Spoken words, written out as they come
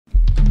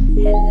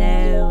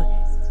Hello,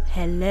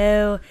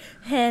 hello,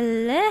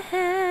 hello,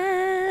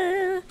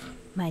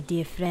 my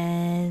dear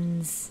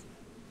friends.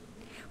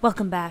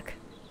 Welcome back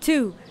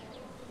to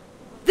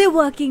The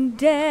Walking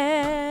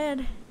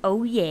Dead.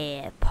 Oh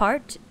yeah,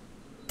 part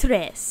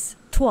 3.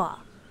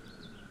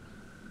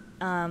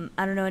 I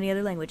don't know any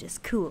other languages.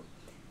 Cool.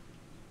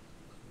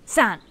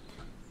 San,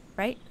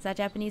 right? Is that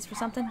Japanese for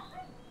something?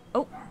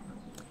 Oh,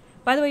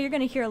 by the way, you're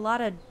gonna hear a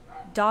lot of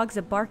dogs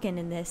a-barking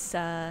in this,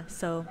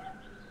 so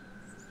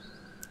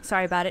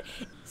sorry about it.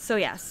 So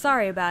yeah,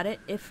 sorry about it.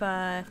 If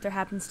there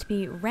happens to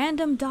be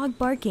random dog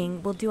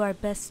barking, we'll do our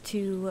best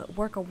to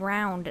work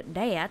around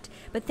that.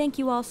 But thank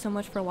you all so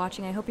much for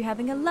watching. I hope you're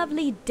having a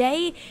lovely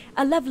day,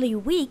 a lovely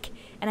week,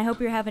 and I hope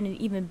you're having an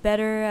even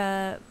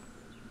better,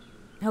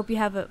 I hope you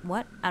have a,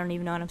 what? I don't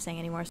even know what I'm saying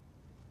anymore.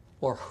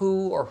 Or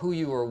who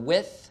you were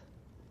with,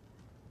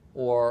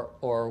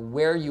 or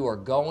where you are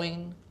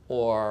going,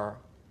 or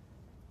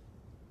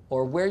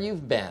where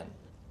you've been.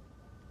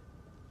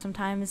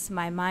 Sometimes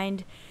my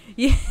mind,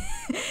 yeah,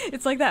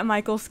 it's like that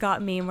Michael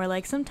Scott meme where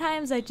like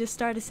sometimes I just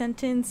start a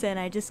sentence and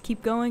I just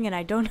keep going and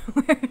I don't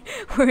know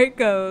where it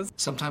goes.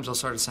 Sometimes I'll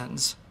start a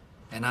sentence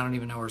and I don't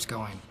even know where it's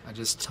going. I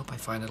just hope I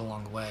find it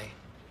along the way.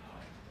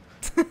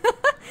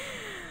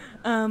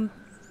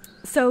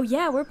 So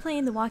yeah, we're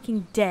playing The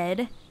Walking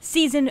Dead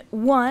Season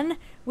 1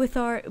 with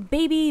our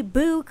baby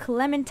Boo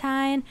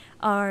Clementine,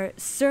 our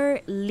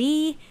Sir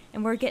Lee,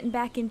 and we're getting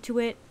back into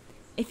it.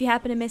 If you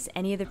happen to miss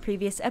any of the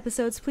previous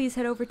episodes, please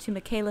head over to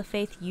Michaela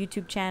Faith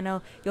YouTube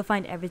channel. You'll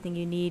find everything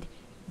you need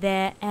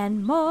there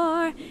and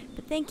more.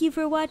 But thank you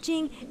for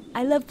watching.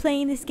 I love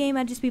playing this game.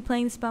 I'd just be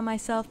playing this by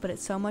myself, but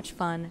it's so much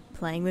fun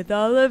playing with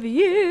all of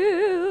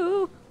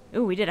you.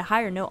 Ooh, we did a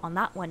higher note on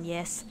that one,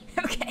 yes.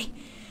 Okay.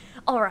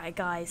 Alright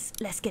guys,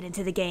 let's get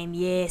into the game,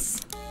 yes.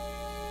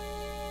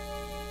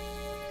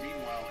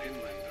 Meanwhile,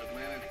 inland,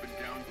 Atlanta's been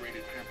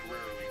downgraded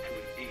temporarily to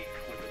an 8,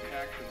 with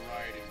attacks and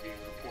rioting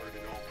being reported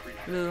in all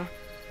precincts. Ooh.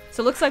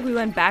 So it looks like we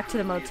went back to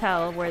the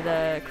motel where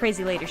the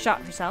crazy lady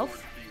shot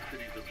herself. The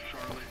cities of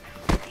Charlotte,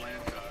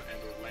 Atlanta, and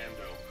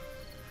Orlando.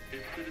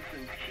 If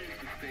citizens choose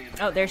to stay in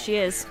Oh, there she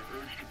is. they're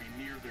urged to be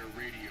near their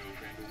radios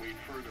and await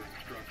further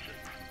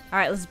instructions.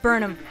 Alright, let's burn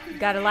them.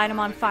 Gotta light them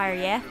on fire,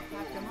 yeah?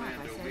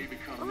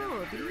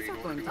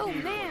 Oh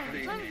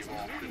man,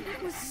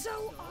 that was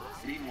so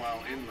awesome.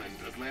 Meanwhile, inland,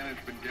 Atlanta's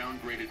been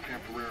downgraded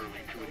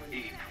temporarily to an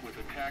 8, with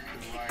attacks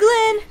and rioting.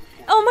 Glenn!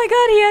 Oh my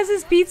god, he has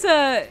his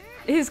pizza.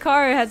 His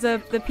car has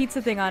the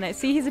pizza thing on it.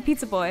 See, he's a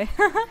pizza boy.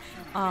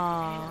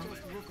 Aww.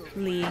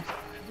 Lee.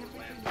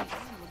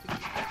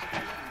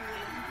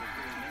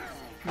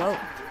 Whoa.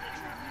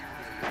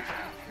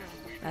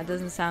 That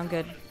doesn't sound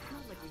good.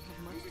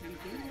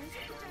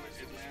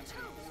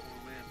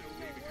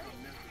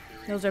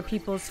 Those are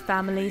people's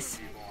families.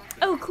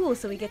 Oh, cool.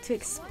 So we get to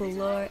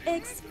explore.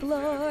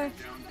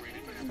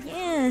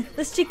 Yeah.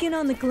 Let's check in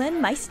on the Glenn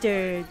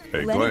Meister.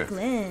 Hey, Glenn.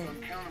 Glenn.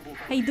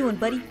 How you doing,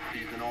 buddy?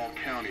 In all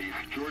counties,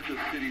 Georgia's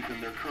cities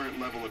and their current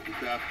level of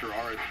disaster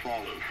are as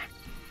follows.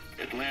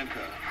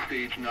 Atlanta,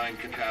 stage 9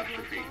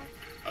 catastrophe.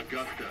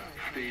 Augusta,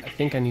 stage I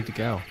think I need to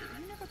go.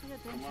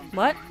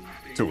 What?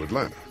 To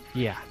Atlanta.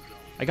 Yeah,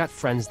 I got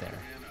friends there.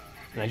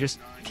 And I just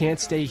can't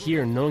stay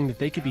here knowing that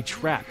they could be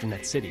trapped in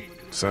that city.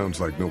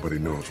 Sounds like nobody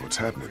knows what's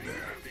happening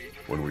there.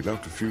 When we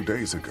left a few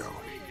days ago,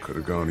 could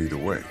have gone either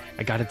way.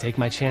 I gotta take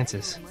my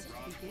chances.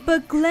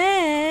 But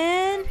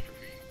Glenn!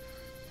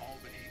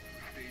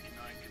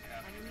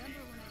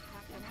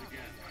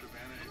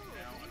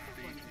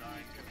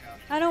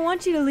 I don't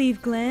want you to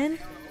leave, Glenn.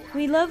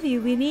 We love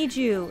you. We need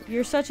you.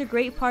 You're such a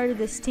great part of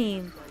this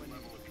team.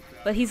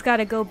 But he's got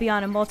to go be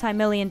on a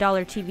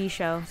multi-million-dollar TV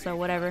show, so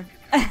whatever.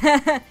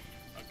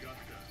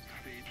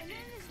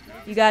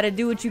 You got to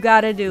do what you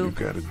got to do. You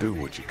gotta do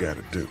what you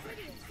gotta do.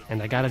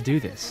 And I gotta do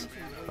this.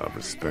 I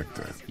respect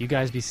that. You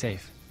guys be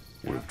safe.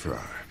 We'll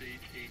try.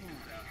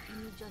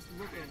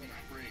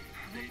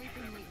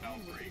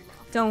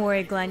 Don't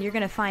worry, Glenn. You're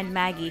going to find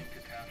Maggie.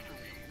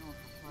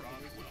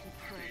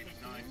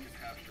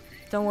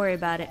 Don't worry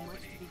about it.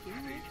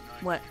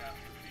 What?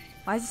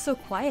 Why is it so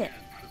quiet?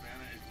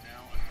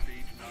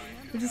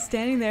 We're just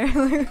standing there.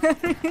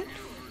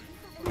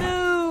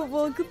 No!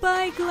 Well,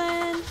 goodbye,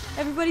 Glenn.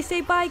 Everybody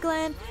say bye,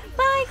 Glenn.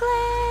 Bye,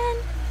 Glenn!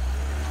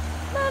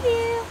 Love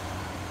you!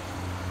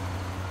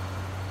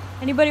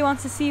 Anybody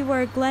wants to see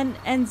where Glenn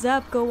ends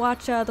up, go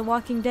watch The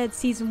Walking Dead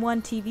Season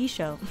 1 TV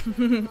show.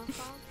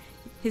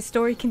 His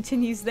story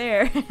continues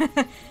there.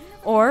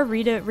 Or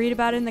read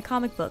about it in the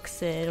comic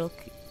books. It'll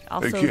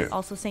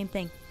also same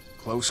thing.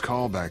 Close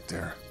call back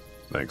there.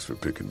 Thanks for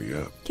picking me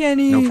up.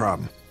 Kenny. No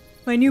problem.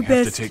 My new We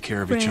best have to take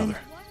care of friend. each other.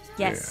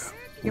 Yes. Yeah,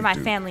 You're we my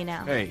do. family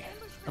now. Hey,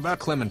 about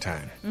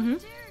Clementine.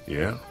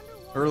 Yeah?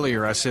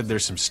 Earlier I said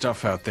there's some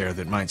stuff out there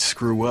that might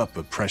screw up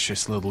a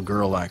precious little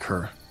girl like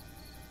her.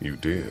 You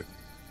did.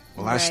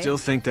 Well, I Right. still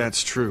think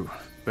that's true.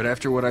 But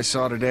after what I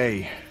saw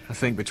today, I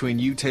think between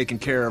you taking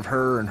care of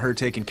her and her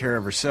taking care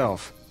of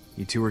herself,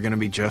 you two are gonna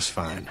be just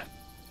fine.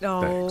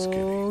 Oh,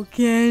 Thanks,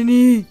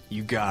 Kenny.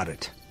 You got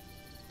it.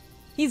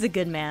 He's a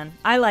good man.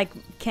 I like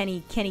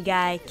Kenny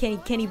guy,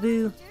 Kenny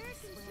Boo.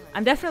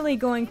 I'm definitely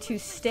going to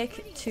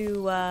stick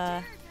to,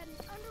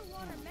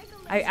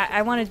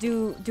 I want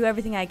to do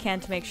everything I can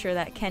to make sure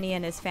that Kenny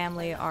and his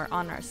family are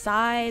on our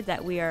side,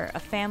 that we are a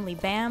family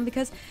band,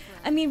 because,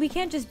 I mean, we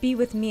can't just be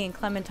with me and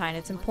Clementine.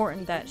 It's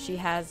important that she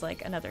has,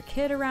 like, another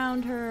kid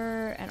around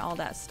her and all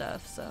that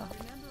stuff, so.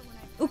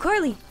 Ooh,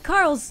 Carly!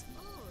 Carl's!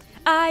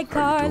 Carly!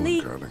 How you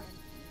doing, Carly?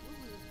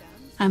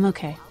 I'm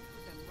okay.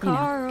 You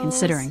know,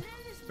 considering.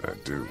 I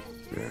do,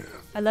 yeah.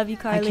 I love you,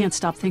 Carly. I can't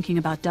stop thinking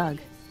about Doug.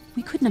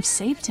 We couldn't have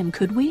saved him,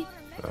 could we?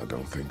 I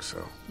don't think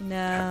so. No.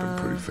 Happened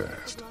pretty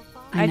fast.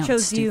 I know,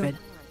 chose it's stupid.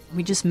 you.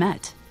 We just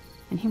met.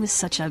 And he was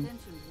such a...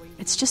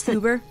 It's just that...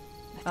 Uber?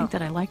 I think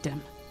that I liked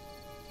him.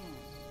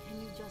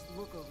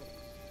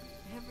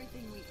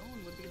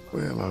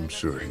 Well, I'm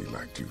sure he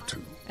liked you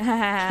too.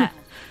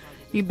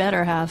 You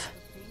better have.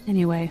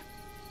 Anyway,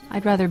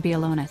 I'd rather be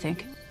alone, I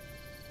think.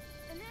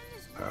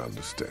 I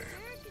understand.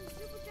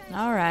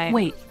 All right.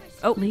 Wait.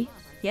 Oh, Lee?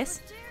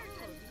 Yes?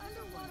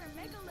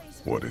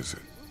 What is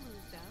it?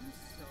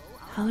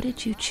 How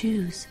did you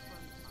choose?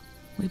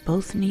 We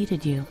both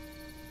needed you.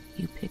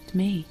 You picked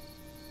me.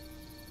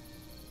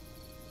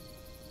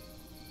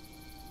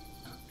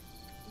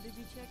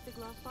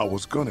 I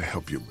was gonna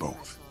help you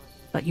both.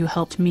 But you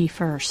helped me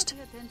first.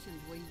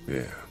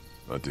 Yeah,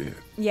 I did.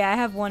 Yeah, I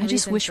have one I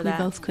just reason wish for we that.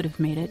 both could have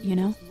made it, you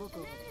know?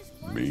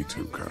 Me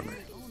too, Carly.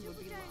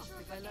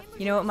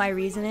 You know what my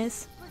reason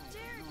is?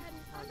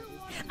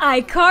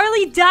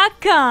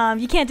 iCarly.com!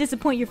 You can't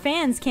disappoint your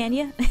fans, can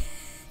you?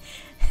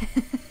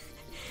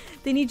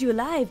 They need you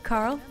alive,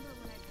 Carl.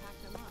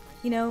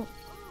 You know,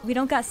 we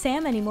don't got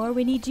Sam anymore,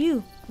 we need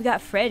you. We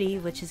got Freddy,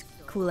 which is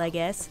cool, I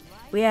guess.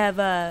 We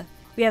have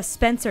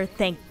Spencer,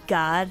 thank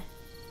God.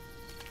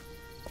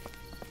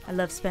 I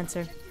love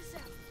Spencer.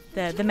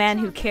 The man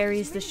who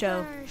carries the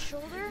show.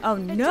 Oh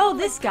no,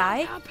 this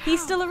guy.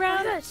 He's still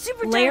around?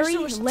 Larry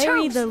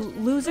the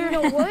loser? You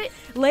know what?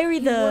 Larry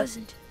He the...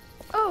 wasn't.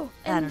 Oh,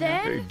 I and don't know.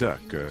 then... Hey, Duck,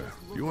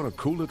 you wanna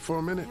cool it for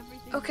a minute?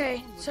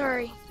 Okay,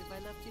 sorry.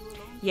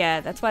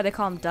 Yeah, that's why they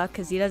call him Duck,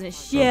 because he doesn't I'm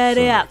shut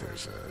sorry, up.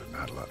 There's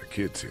not a lot of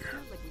kids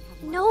here.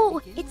 No,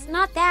 it's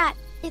not that.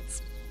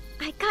 It's...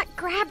 I got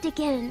grabbed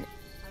again.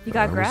 You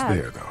got I grabbed. was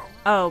there, though.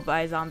 Oh,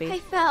 by a zombie. I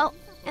fell,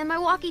 and my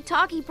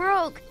walkie-talkie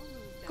broke.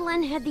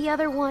 Glenn had the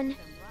other one.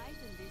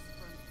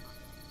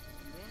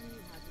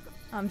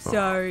 I'm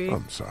sorry.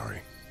 I'm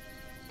sorry.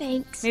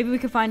 Thanks. Maybe we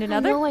could find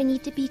another? I know I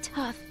need to be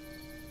tough.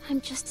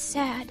 I'm just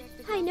sad.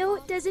 I know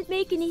it doesn't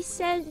make any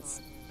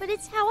sense, but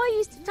it's how I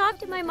used to talk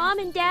to my mom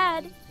and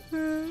dad.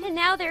 And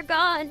now they're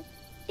gone.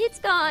 It's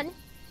gone.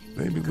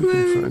 Maybe we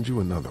can find you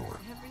another one.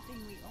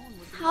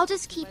 I'll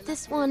just keep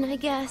this one, I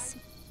guess.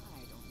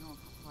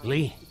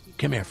 Lee,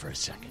 come here for a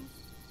second.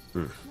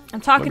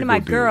 I'm talking to my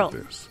Let me go deal girl.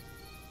 with this.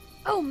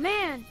 Oh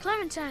man,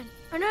 Clementine,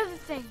 another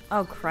thing.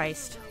 Oh,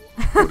 Christ.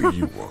 What do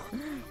you want?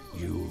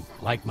 You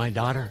like my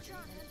daughter?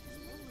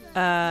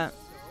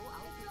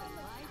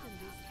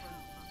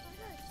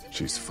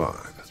 She's fine.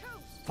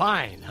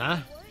 Fine, huh?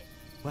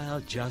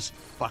 Well, just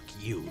fuck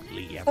you,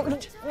 Lee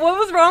Everett. What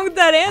was wrong with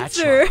that That's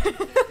answer?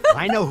 right.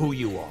 I know who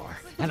you are,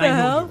 and I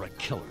know you're a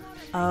killer.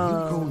 And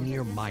you go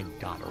near my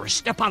daughter or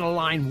step on a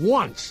line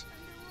once,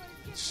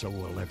 and so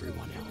will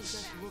everyone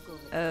else.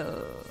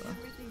 Oh.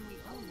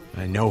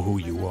 I know who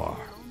you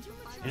are.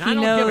 And I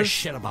don't give a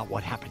shit about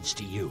what happens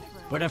to you.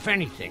 But if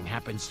anything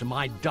happens to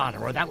my daughter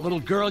or that little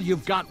girl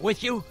you've got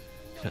with you,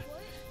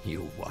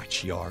 you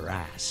watch your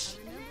ass.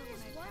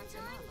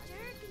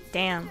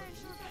 Damn.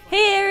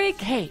 Hey, Eric.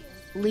 Hey,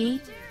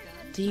 Lee,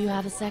 do you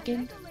have a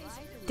second?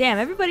 Damn,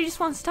 everybody just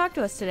wants to talk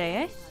to us today,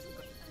 eh?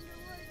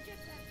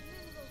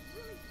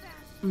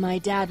 My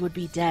dad would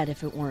be dead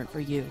if it weren't for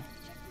you.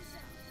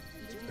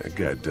 That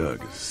guy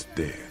Doug is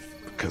dead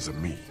because of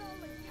me.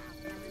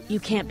 You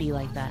can't be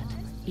like that.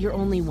 You're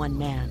only one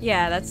man.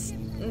 Yeah, it's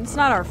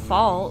not our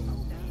fault.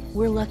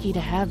 We're lucky to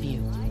have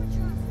you.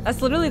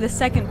 That's literally the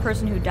second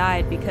person who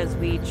died because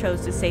we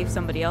chose to save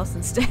somebody else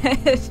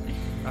instead.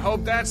 I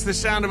hope that's the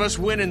sound of us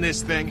winning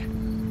this thing.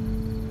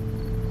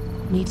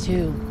 Me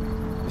too.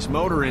 This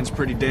motor inn's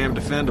pretty damn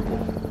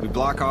defendable. We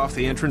block off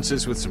the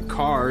entrances with some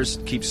cars,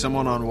 keep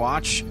someone on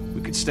watch.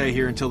 We could stay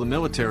here until the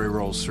military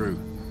rolls through.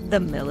 The I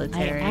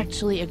military.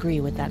 actually agree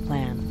with that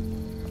plan.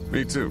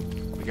 Me too.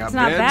 We got It's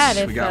not beds, bad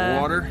if, we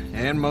got water,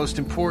 and most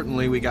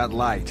importantly, we got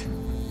light.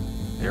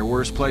 There are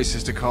worse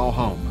places to call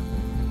home.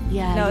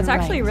 Yeah, No, it's you're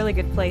actually right. a really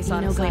good place, You know,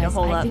 honestly, guys, to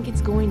hole I up. think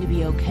it's going to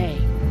be okay.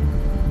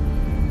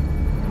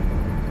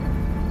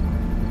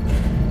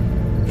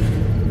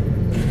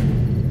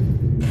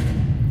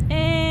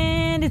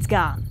 And it's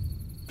gone.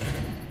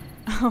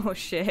 Oh,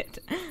 shit.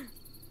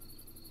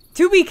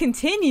 To be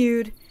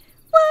continued?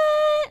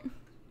 What?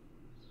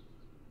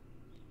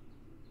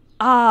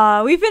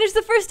 Ah, we finished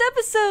the first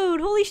episode!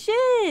 Holy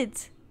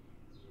shit!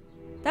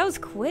 That was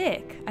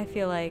quick, I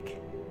feel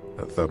like.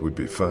 I thought we'd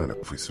be fine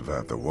if we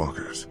survived the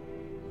walkers.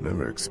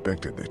 Never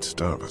expected they'd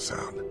starve us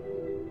out.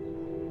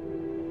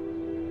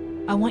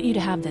 I want you to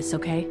have this,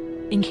 okay?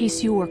 In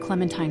case you or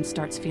Clementine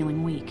starts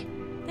feeling weak.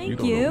 Thank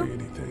don't you. owe me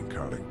anything,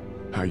 Carly.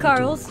 How you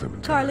Carl's, doing,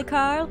 Clementine? Charlie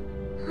Carl.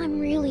 I'm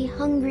really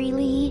hungry,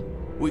 Lee.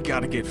 We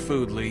gotta get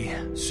food, Lee.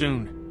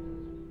 Soon.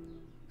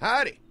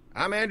 Howdy,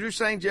 I'm Andrew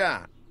St.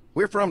 John.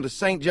 We're from the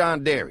St.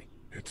 John Dairy.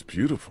 It's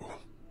beautiful.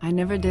 I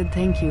never did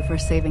thank you for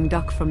saving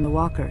Duck from the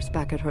walkers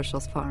back at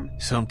Herschel's farm.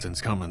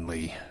 Something's coming,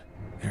 Lee.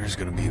 There's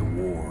gonna be a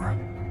war.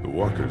 The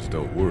walkers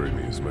don't worry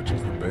me as much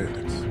as the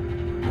bandits.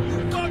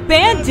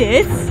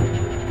 Bandits?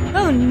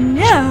 Oh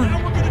no!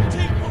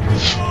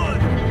 There's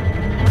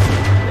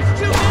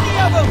too many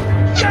of them!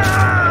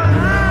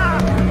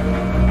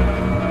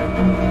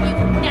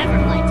 You never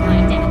liked my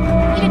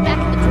dad. Even back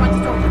at the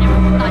drugstore whenever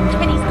you thought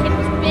Kenny's kid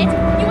was bit,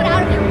 you went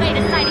out of your way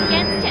to side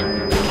against him.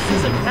 This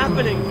isn't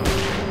happening.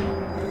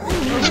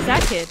 Who's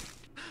that kid?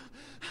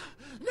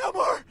 No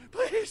more,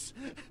 please!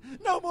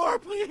 No more,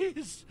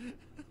 please!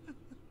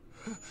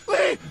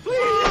 Please,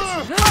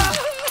 please!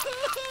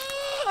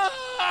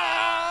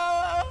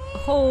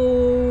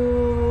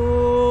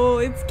 Oh,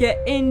 it's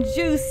getting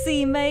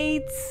juicy,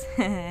 mates.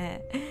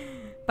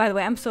 By the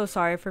way, I'm so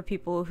sorry for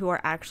people who are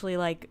actually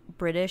like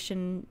British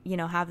and, you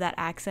know, have that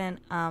accent.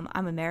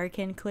 I'm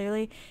American,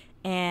 clearly.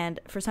 And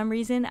for some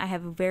reason, I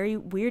have a very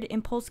weird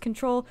impulse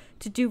control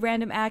to do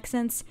random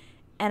accents.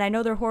 And I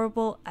know they're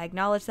horrible. I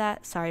acknowledge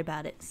that. Sorry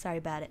about it. Sorry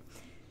about it.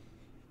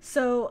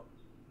 So,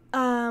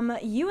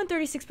 you and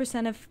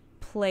 36% of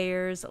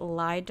players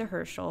lied to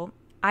Herschel.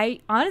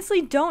 I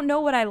honestly don't know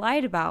what I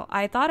lied about.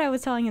 I thought I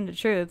was telling him the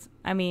truth.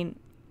 I mean,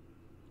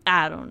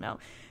 I don't know.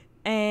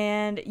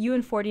 And you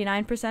and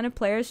 49% of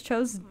players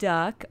chose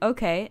Duck.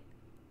 Okay.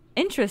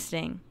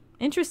 Interesting.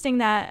 Interesting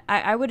that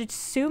I would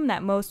assume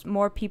that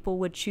more people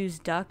would choose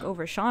Duck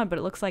over Sean, but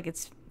it looks like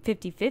it's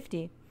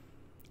 50-50.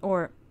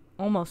 Or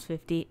almost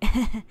 50.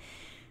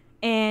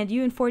 And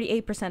you and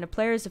 48% of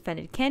players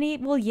defended Kenny.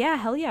 Well, yeah,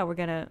 hell yeah, I'm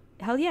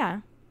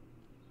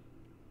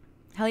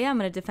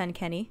gonna defend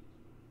Kenny.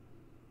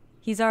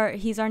 He's our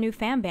new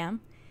fam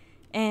bam.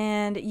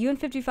 And you and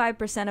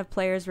 55% of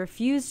players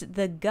refused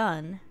the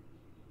gun.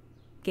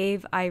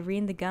 Gave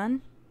Irene the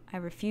gun. I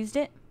refused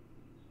it.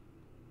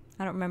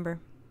 I don't remember.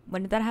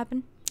 When did that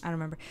happen? I don't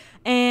remember.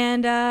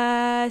 And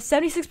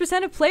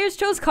 76% of players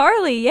chose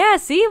Carly. Yeah,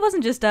 see, it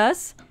wasn't just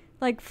us.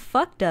 Like,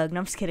 fuck Doug. No,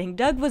 I'm just kidding.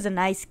 Doug was a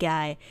nice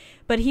guy.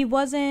 But he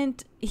was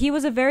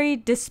a very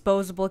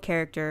disposable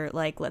character,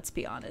 like, let's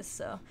be honest.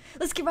 So,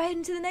 let's get right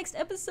into the next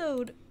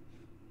episode.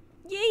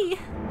 Yay!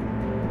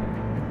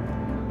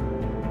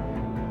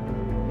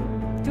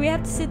 Do we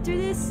have to sit through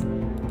this?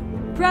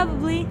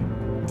 Probably.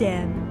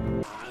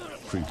 Damn.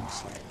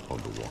 Previously on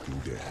The Walking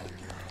Dead.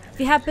 If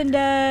you happen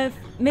to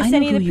miss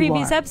any of the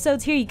previous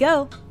episodes, here you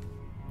go.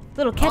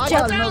 Little catch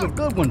up. I got another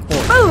good one for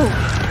you. Boom!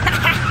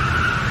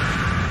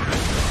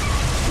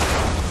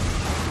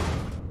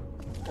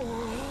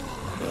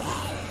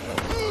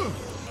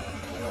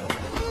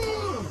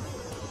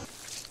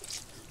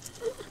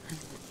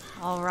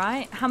 All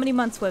right. How many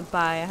months went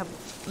by?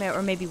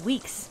 Or maybe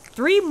weeks.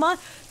 3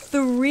 months.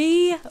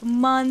 3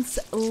 months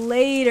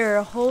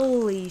later.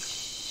 Holy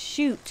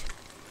shoot.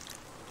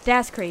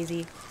 That's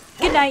crazy.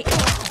 Good night.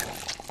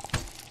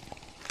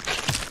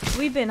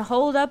 We've been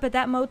holed up at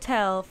that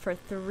motel for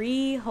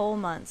 3 whole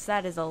months.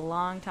 That is a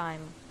long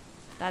time.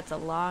 That's a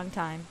long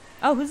time.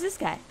 Oh, who's this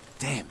guy?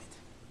 Damn it.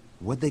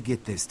 What'd they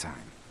get this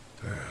time?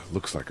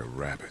 Looks like a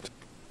rabbit.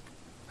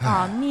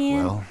 Aw,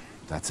 man. Well,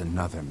 that's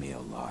another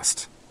meal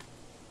lost.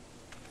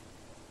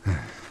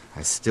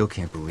 I still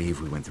can't believe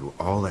we went through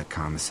all that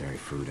commissary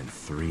food in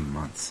 3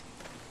 months.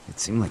 It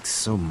seemed like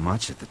so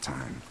much at the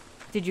time.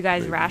 Did you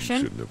guys Maybe ration?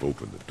 You shouldn't have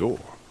opened the door.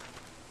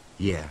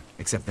 Yeah,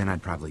 except then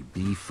I'd probably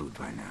be food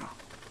by now.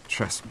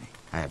 Trust me,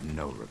 I have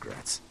no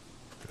regrets.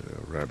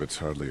 Rabbit's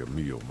hardly a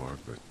meal, Mark,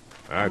 but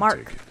I'd Mark.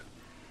 take it.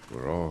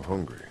 We're all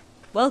hungry.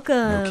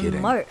 Welcome, No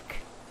kidding. Mark.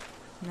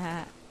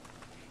 Nah.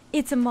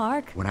 It's a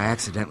Mark. When I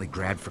accidentally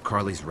grabbed for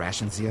Carly's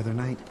rations the other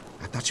night,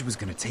 I thought she was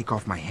gonna take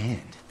off my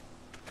hand.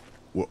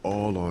 We're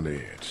all on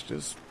edge.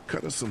 Just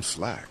cut us some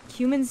slack.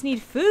 Humans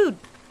need food.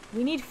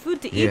 We need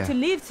food to eat, Yeah, to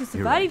live, to you're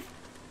survive. right.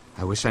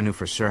 I wish I knew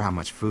for sure how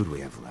much food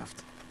we have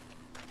left.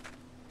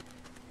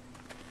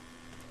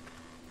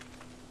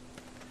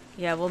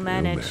 Yeah, we'll We'll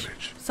manage.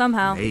 manage.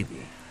 Somehow.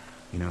 Maybe.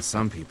 You know,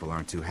 some people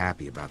aren't too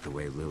happy about the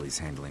way Lily's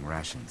handling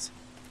rations.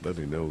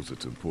 Lily knows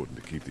it's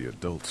important to keep the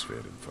adults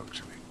fed and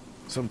functioning.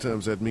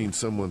 Sometimes that means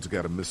someone's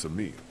got to miss a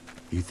meal.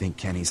 You think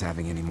Kenny's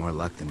having any more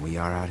luck than we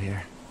are out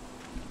here?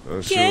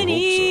 I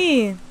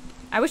Kenny! sure hope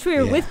I wish we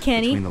were Yeah, with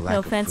Kenny. between the lack No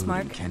of offense, food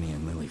Mark. and Kenny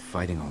and Lily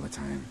fighting all the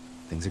time,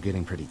 things are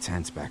getting pretty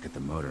tense back at the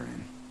motor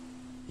inn.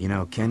 You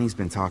know, Kenny's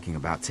been talking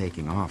about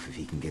taking off if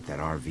he can get that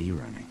RV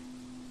running.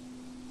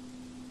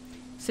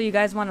 So you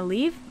guys want to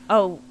leave?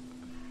 Oh, so.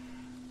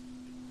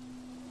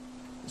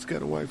 He's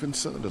got a wife and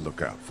son to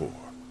look out for.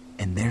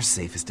 And they're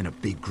safest in a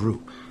big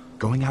group.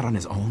 Going out on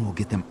his own will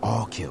get them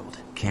all killed.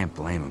 Can't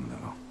blame him,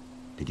 though.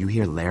 Did you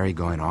hear Larry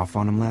going off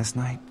on him last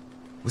night?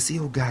 What's the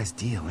old guy's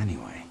deal,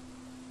 anyway?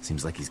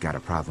 Seems like he's got a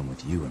problem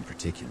with you in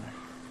particular.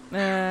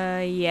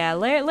 yeah.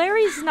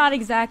 Larry's not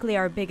exactly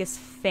our biggest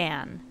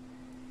fan.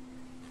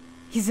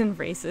 He's in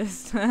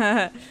racist.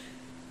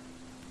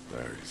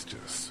 Larry's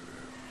just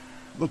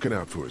looking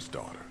out for his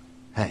daughter.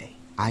 Hey,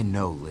 I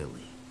know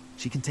Lily.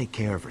 She can take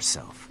care of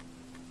herself.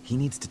 He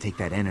needs to take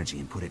that energy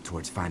and put it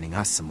towards finding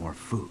us some more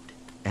food.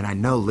 And I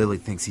know Lily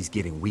thinks he's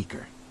getting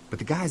weaker, but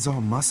the guy's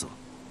all muscle.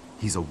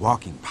 He's a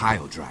walking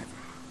pile driver.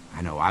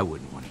 I know I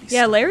wouldn't want to be.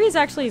 Yeah, Larry's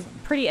actually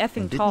pretty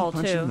effing tall didn't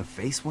he punch too. him in the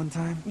face one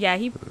time? Yeah,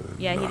 he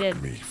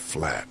did. Me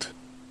flat.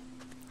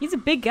 He's a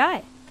big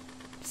guy.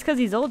 Just because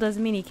he's old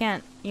doesn't mean he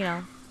can't, you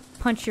know,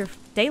 punch your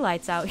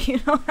daylights out. You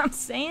know what I'm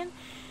saying?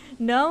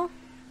 No?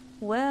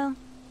 Well,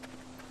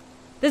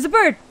 there's a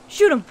bird.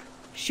 Shoot him.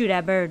 Shoot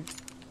that bird.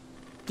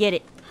 Get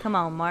it. Come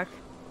on, Mark.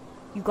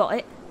 You got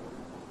it.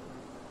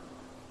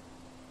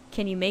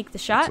 Can you make the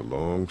shot? It's a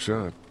long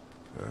shot.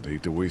 I'd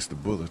hate to waste the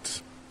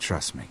bullets.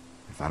 Trust me.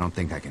 If I don't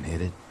think I can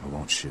hit it, I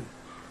won't shoot.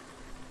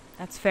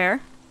 That's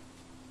fair.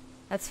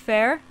 That's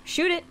fair.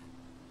 Shoot it.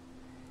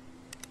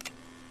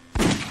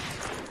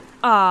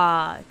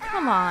 Ah,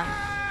 come on.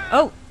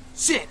 Oh.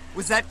 Shit!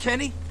 Was that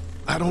Kenny?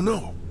 I don't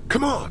know.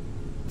 Come on.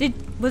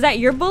 Was that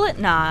your bullet?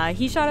 Nah,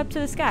 he shot up to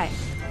the sky.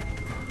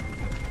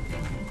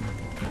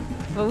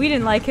 But we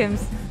didn't like him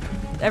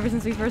ever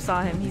since we first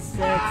saw him. He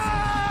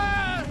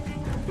sucks.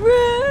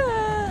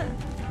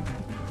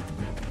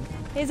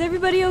 Is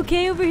everybody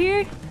okay over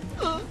here?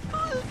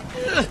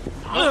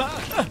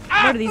 What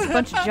are these, a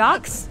bunch of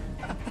jocks?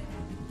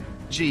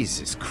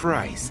 Jesus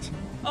Christ.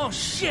 Oh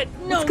shit!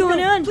 No, what's going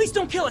on? Please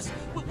don't kill us.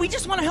 We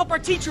just want to help our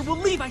teacher. We'll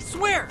leave, I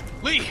swear.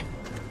 Lee,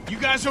 you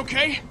guys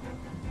okay?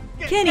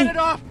 Kenny. Get it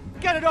off!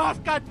 Get it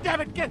off! God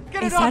damn it! Get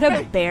it off! Is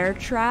that a bear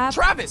trap?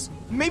 Travis,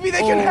 maybe they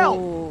can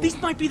help. These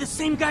might be the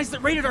same guys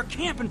that raided our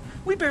camp, and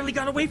we barely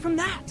got away from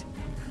that.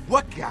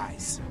 What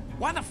guys?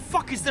 Why the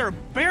fuck is there a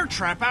bear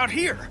trap out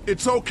here?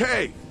 It's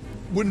okay.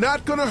 We're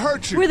not gonna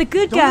hurt you. We're the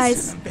good guys.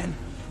 Listen, Ben.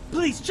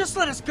 Please, just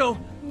let us go.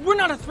 We're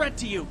not a threat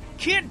to you.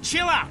 Kid,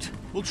 chill out.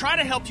 We'll try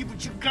to help you,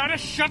 but you gotta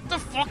shut the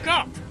fuck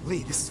up.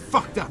 Lee, this is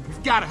fucked up.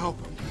 We've gotta help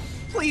him.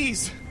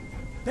 Please.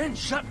 Ben,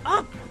 shut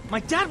up.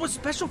 My dad was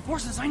Special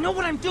Forces. I know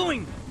what I'm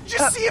doing.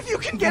 Just see if you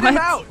can get him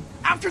out.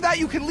 After that,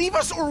 you can leave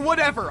us or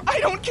whatever.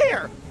 I don't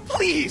care.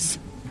 Please.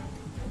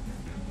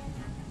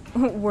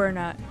 We're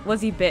not.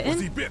 Was he bitten?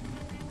 Was he bitten?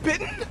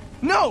 Bitten?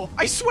 No,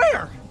 I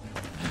swear.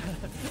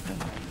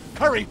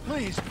 Hurry,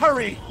 please,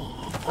 hurry.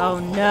 Oh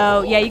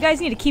no. Yeah, you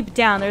guys need to keep it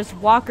down. There's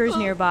walkers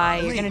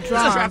nearby. You're gonna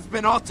draw This them. trap's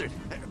been altered.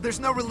 There's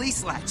no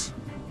release latch.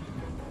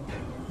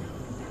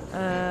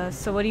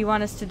 So what do you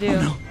want us to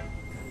do?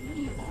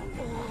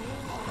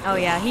 Oh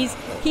yeah, he's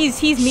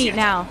meat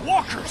now.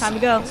 Walkers. Time to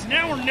go. It's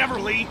now or never,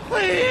 Lee.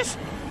 Please,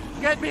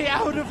 get me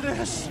out of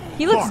this.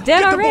 He looks Mark,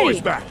 dead get already. the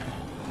boys back.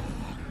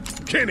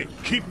 Kenny,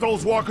 keep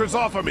those walkers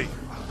off of me.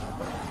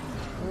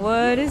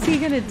 What is he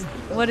gonna do?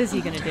 What is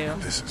he gonna do?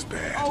 This is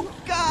bad. Oh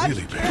God,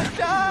 really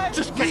bad.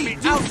 Just get me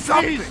out,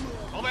 please.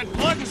 All that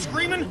blood and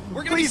screaming.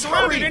 We're gonna be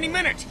surrounded any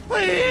minute.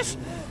 Please.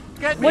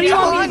 Get me What do you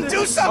out. want me to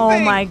Do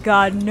something. Oh my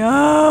God,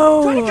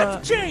 no! Try to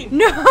cut the chain.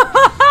 No!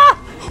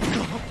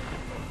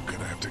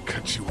 Gonna have to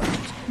cut you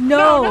out.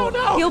 No!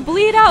 He'll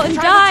bleed out and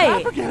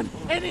die.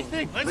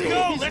 Anything. Let's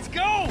go. Let's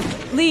go.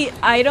 Lee,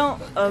 I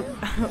don't.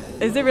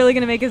 Is it really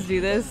gonna make us do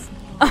this?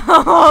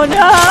 Oh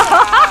no!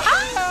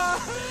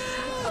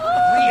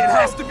 Lee, it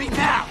has to be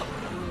now.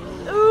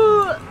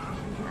 Ooh.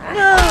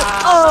 No!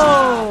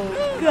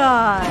 Oh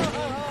God!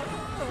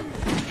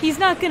 He's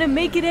not gonna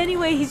make it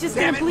anyway. He's just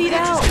gonna bleed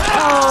out.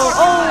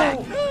 Oh!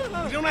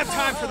 We don't have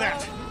time for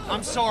that.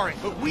 I'm sorry,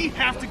 but we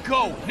have to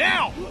go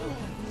now.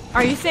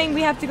 Are you saying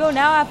we have to go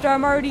now after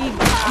I'm already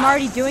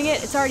doing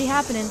it? It's already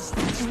happening.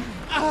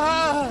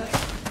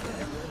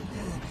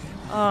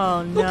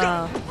 Oh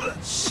no.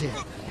 Shit.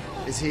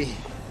 Is he?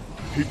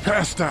 He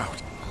passed out.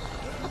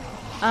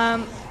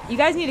 You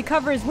guys need to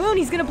cover his wound.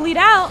 He's gonna bleed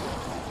out.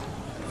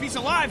 If he's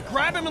alive,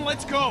 grab him and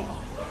let's go.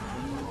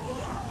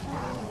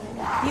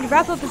 You need to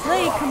wrap up his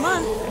leg. Come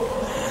on.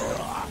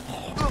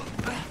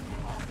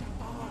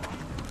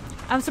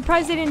 I'm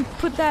surprised they didn't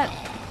put that.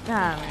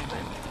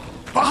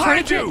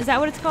 Behind tourniquet? you! Is that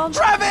what it's called?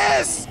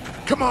 Travis!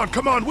 Come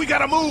on, we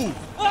gotta move!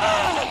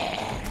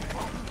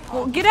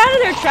 Well, get out of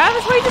there,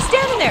 Travis. Why are you just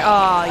standing there?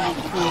 Oh, you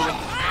fool.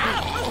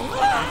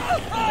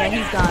 Yeah,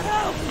 he's gone.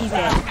 He's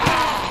dead.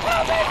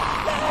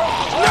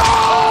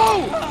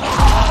 No!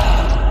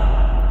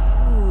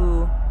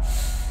 Ooh.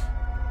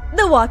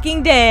 The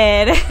Walking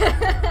Dead.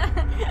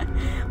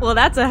 Well,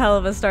 that's a hell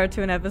of a start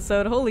to an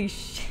episode. Holy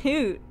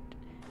shoot.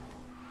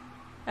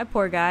 That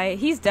poor guy.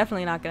 He's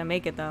definitely not gonna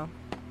make it, though.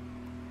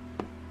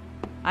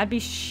 I'd be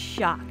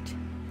shocked.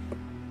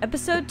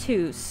 Episode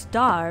 2,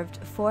 Starved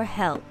for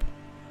Help.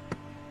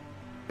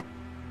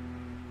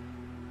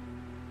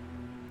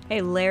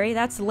 Hey, Larry.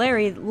 That's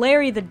Larry.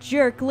 Larry the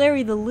jerk.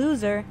 Larry the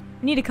loser.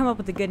 You need to come up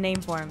with a good name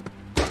for him.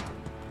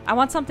 I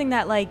want something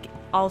that, like,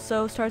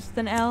 also starts with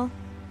an L.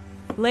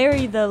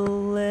 Larry the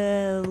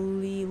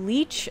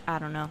leech? I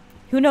don't know.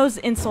 Who knows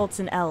insults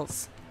and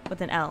L's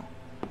with an L?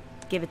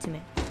 Give it to me.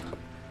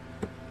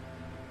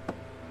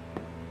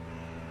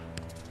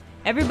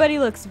 Everybody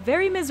looks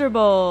very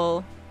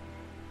miserable.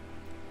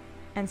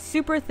 And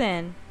super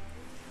thin.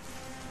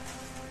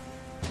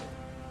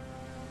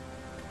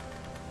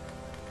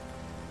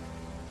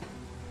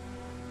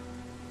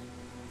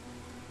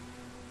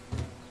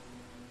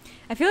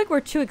 I feel like we're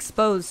too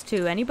exposed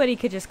too. Anybody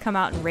could just come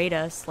out and raid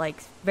us like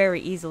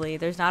very easily.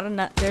 There's not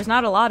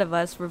a lot of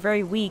us. We're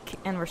very weak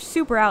and we're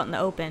super out in the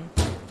open.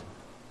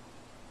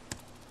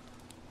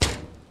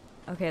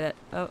 Okay,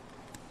 oh.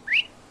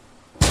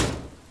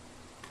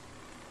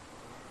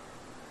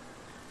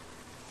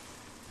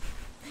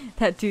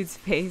 That dude's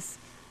face.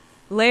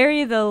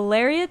 Larry the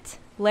Lariat?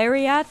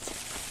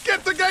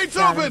 Get the gates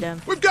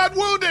open! We've got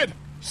wounded!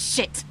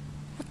 Shit!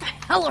 What the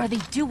hell are they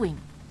doing?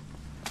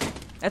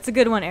 That's a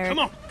good one, Eric. Come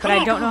on, but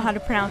I don't know how to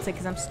pronounce it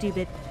because I'm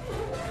stupid.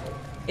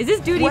 Is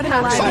this dude even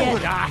alive yet?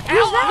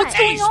 What's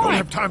going on? Don't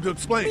have time to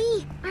explain.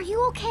 Lee, are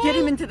you okay? Get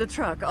him into the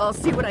truck. I'll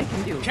see what I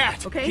can do.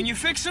 Cat, okay? can you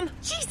fix him?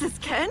 Jesus,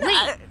 Ken.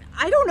 Lee!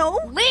 I don't know.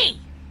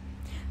 Lee!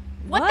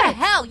 What the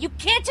hell? You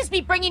can't just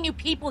be bringing new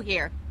people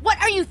here. What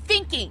are you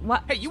thinking?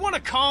 What? Hey, you want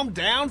to calm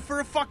down for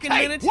a fucking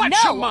minute? No,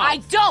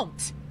 I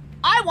don't.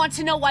 I want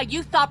to know why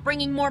you thought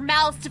bringing more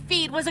mouths to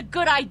feed was a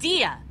good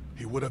idea.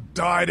 He would have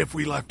died if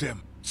we left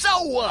him.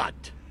 So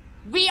what?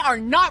 We are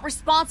not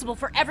responsible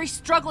for every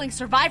struggling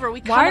survivor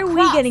we come Why across. are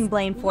we getting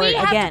blamed for it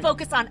again? We have to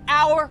focus on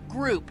our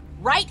group,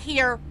 right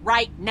here,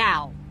 right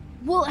now.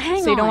 Well, hang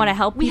on. So you don't want to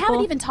help people? We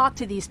haven't even talked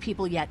to these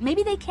people yet.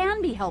 Maybe they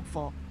can be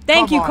helpful.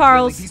 Thank you,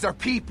 Carls. These are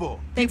people.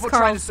 Thanks, People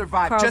trying to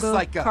survive just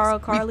like us.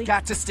 Carly. We've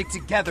got to stick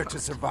together to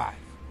survive.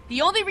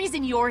 The only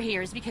reason you're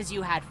here is because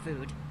you had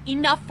food.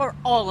 Enough for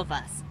all of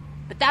us.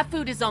 But that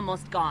food is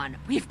almost gone.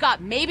 We've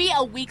got maybe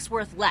a week's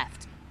worth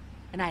left.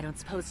 And I don't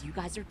suppose you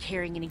guys are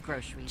carrying any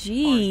groceries.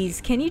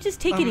 Jeez, can you just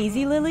take it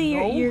easy, Lily?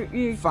 No.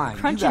 You're Fine,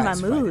 crunching you my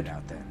guys mood. Fight it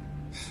out then.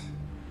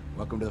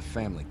 Welcome to the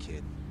family,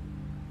 kid.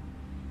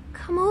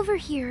 Come over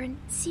here and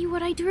see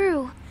what I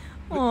drew.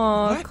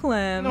 Aw,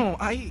 Clem. No,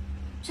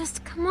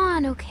 Just come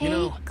on, okay? You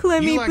know,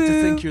 Clemmy you like boo.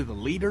 to think you're the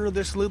leader of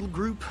this little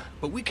group,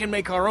 but we can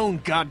make our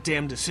own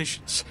goddamn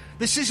decisions.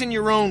 This isn't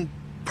your own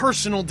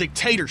personal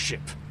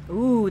dictatorship.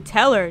 Ooh,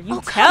 tell her. You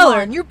Oh, tell come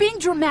her. on. You're being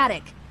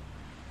dramatic.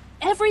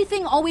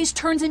 Everything always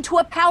turns into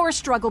a power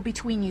struggle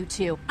between you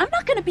two. I'm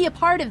not going to be a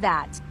part of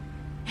that.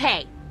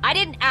 Hey, I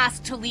didn't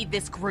ask to lead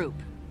this group.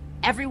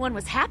 Everyone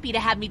was happy to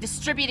have me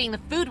distributing the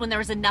food when there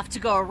was enough to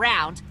go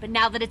around, but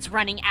now that it's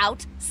running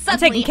out,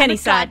 suddenly taking Kenny's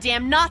a side.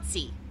 goddamn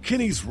Nazi.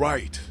 Kenny's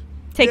right.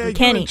 Taking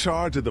Kenny. You're in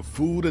charge of the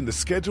food and the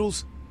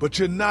schedules, but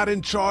you're not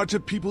in charge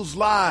of people's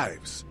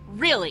lives.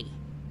 Really?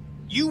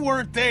 You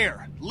weren't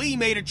there. Lee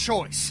made a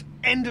choice.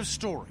 End of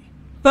story.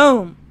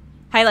 Boom.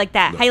 How you like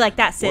that? Look, How you like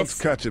that, sis? Once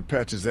Katja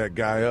patches that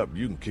guy up,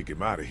 you can kick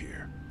him out of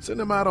here. Send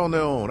them out on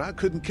their own. I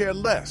couldn't care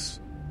less.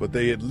 But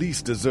they at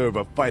least deserve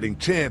a fighting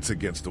chance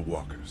against the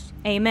walkers.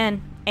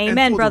 Amen. And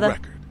Amen, for brother. the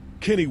record,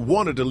 Kenny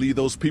wanted to leave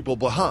those people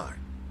behind.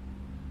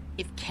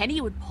 If Kenny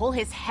would pull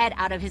his head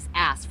out of his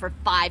ass for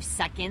 5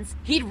 seconds,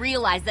 he'd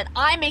realize that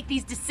I make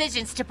these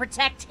decisions to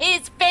protect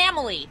his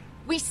family.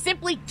 We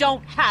simply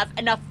don't have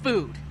enough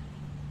food.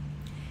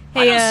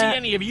 I don't see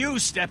any of you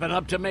stepping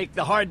up to make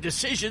the hard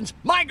decisions.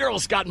 My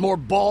girl's got more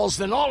balls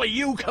than all of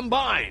you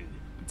combined.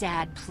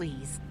 Dad,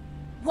 please.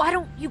 Why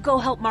don't you go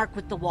help Mark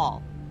with the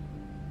wall?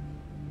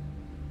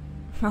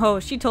 Oh,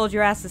 she told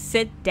your ass to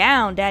sit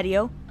down,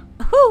 Daddy-o.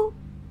 Who?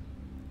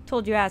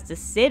 Told your ass to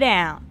sit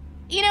down.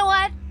 You know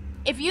what?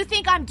 If you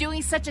think I'm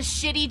doing such a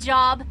shitty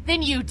job,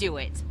 then you do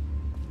it.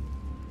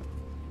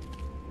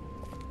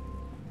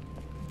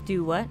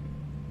 Do what?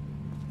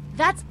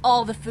 That's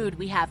all the food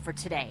we have for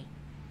today.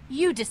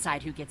 You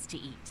decide who gets to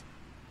eat.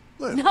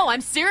 Well, No,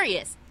 I'm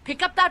serious.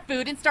 Pick up that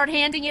food and start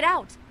handing it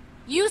out.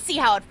 You see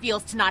how it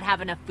feels to not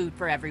have enough food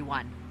for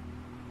everyone.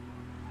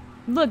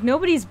 Look,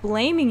 nobody's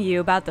blaming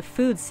you about the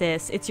food,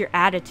 sis. It's your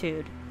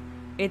attitude.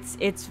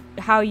 It's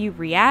how you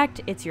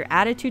react. It's your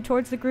attitude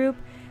towards the group.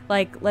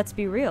 Like, let's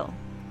be real.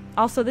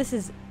 Also, this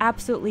is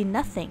absolutely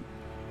nothing.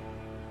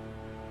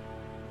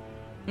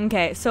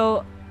 Okay,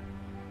 so...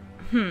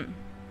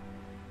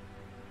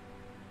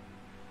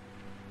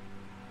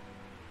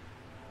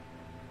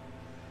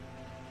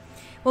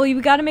 Well,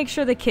 you gotta make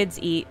sure the kids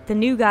eat. The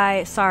new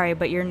guy, sorry,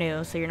 but you're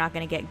new, so you're not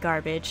gonna get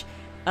garbage.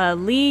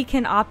 Lee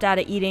can opt out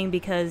of eating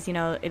because, you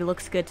know, it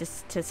looks good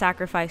to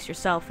sacrifice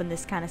yourself in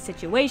this kind of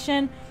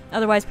situation.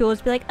 Otherwise, people will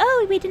just be like,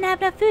 oh, we didn't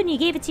have enough food and you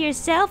gave it to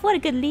yourself? What a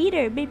good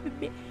leader.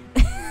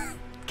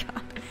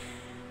 God.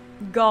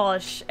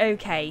 Gosh,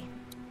 okay.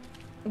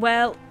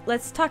 Well,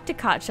 let's talk to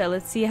Katja.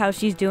 Let's see how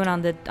she's doing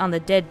on the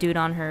dead dude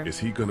on her. Is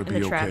he gonna in be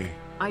the track. okay?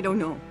 I don't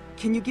know.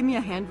 Can you give me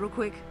a hand real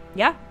quick?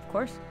 Yeah, of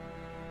course.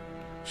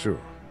 Sure.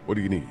 What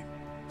do you need?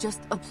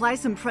 Just apply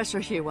some pressure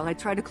here while I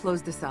try to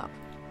close this up.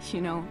 You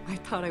know, I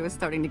thought I was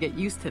starting to get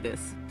used to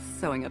this,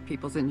 sewing up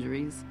people's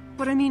injuries.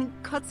 But I mean,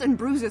 cuts and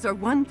bruises are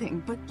one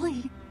thing, but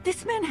Lee,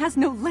 this man has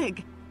no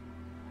leg.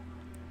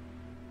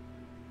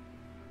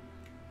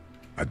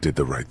 I did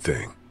the right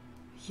thing.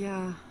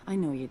 Yeah, I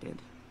know you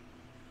did.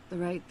 The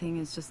right thing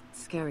is just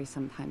scary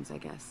sometimes, I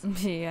guess.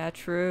 Yeah,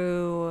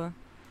 true.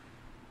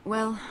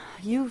 Well,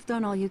 you've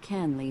done all you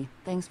can, Lee.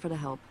 Thanks for the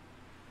help.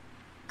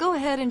 Go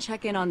ahead and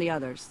check in on the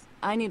others.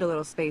 I need a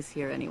little space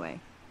here anyway.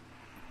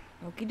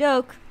 Okie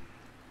doke.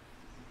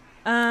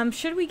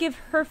 Should we give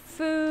her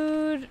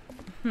food?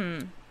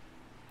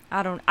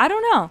 I don't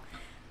know.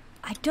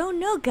 I don't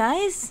know,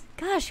 guys.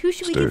 Gosh, who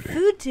should we give Sturdy,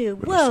 food to?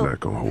 but Whoa. it's not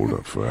gonna hold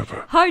up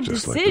forever. Hard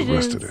just decisions. like the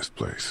rest of this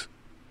place.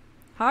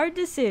 Hard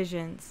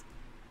decisions.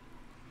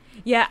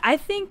 Yeah, I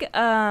think,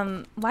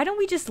 why don't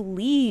we just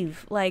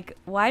leave? Like,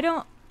 why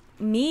don't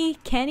me,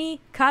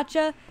 Kenny,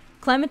 Katja,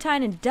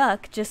 Clementine, and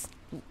Duck just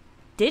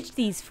ditch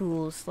these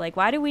fools? Like,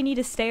 why do we need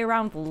to stay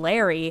around with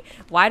Larry?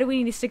 Why do we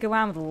need to stick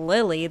around with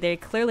Lily? They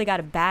clearly got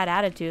a bad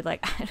attitude.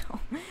 Like,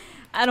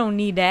 I don't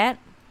need that.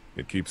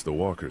 It keeps the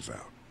walkers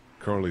out.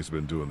 Carly's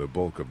been doing the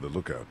bulk of the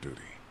lookout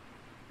duty.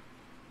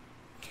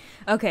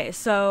 Okay,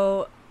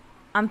 so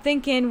I'm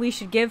thinking we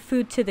should give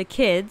food to the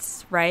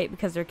kids, right?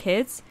 Because they're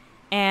kids.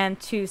 And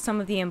to some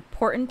of the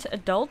important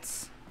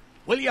adults.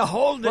 Will you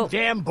hold the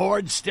damn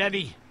board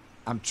steady?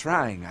 I'm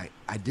trying.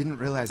 I didn't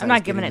realize I'm I was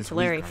not giving getting it to this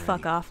Larry. weak already.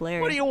 Fuck off,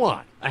 Larry. What do you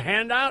want? A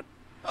handout?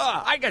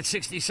 Oh, I got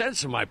 60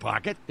 cents in my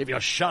pocket. If you'll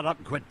shut up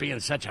and quit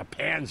being such a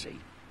pansy.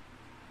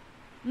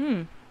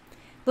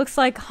 Looks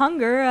like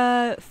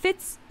hunger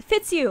fits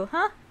you,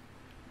 huh?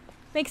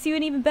 Makes you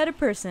an even better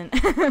person.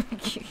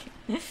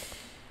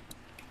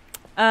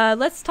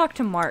 Let's talk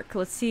to Mark.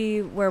 Let's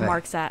see where Hey.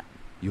 Mark's at.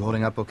 You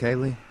holding up okay,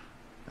 Lee?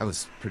 I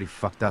was pretty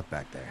fucked up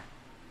back there,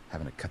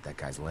 having to cut that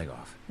guy's leg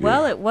off.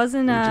 Well, it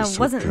wasn't we're just so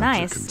wasn't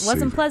Katja nice. can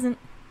Wasn't see pleasant.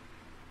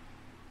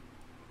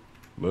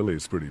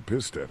 Lily's pretty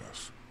pissed at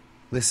us.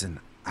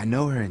 Listen, I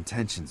know her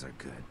intentions are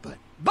good, but...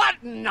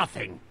 But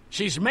nothing.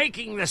 She's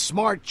making the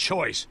smart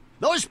choice.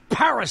 Those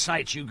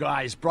parasites you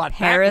guys brought back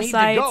Parasites?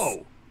 need to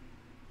go.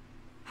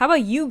 How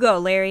about you go,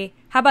 Larry?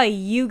 How about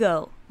you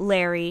go,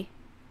 Larry?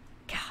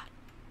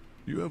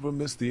 You ever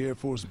miss the Air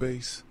Force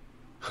Base?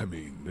 I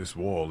mean, this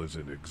wall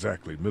isn't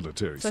exactly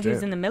military So standard.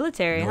 he's in the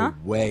military, no huh?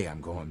 way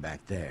I'm going back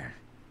there.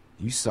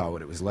 You saw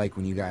what it was like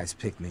when you guys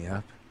picked me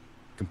up.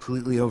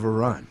 Completely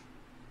overrun.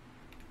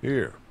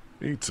 Here,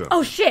 eat some.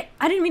 Oh shit!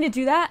 I didn't mean to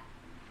do that.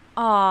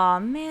 Aw,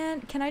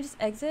 man. Can I just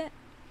exit?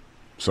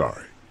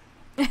 Sorry.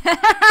 Need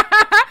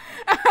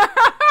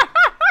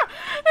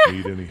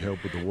any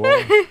help with the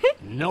wall?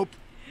 Nope.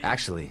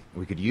 Actually,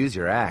 we could use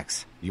your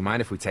axe. You mind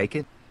if we take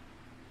it?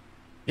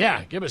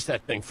 Yeah, give us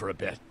that thing for a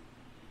bit.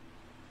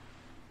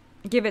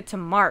 Give it to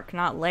Mark,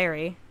 not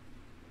Larry.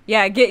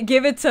 Yeah,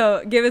 give it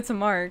to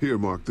Mark. Here,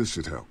 Mark, this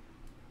should help.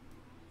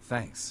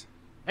 Thanks.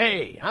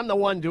 Hey, I'm the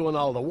one doing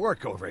all the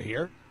work over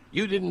here.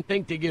 You didn't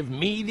think to give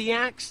me the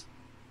axe?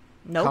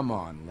 Nope. Come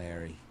on,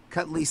 Larry.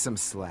 Cut Lee some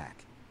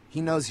slack.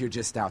 He knows you're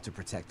just out to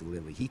protect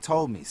Lily. He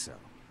told me so.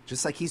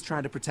 Just like he's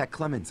trying to protect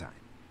Clementine.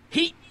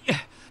 I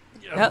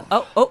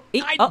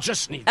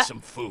just need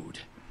some food.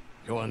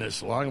 Going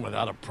this long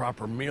without a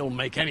proper meal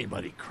make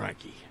anybody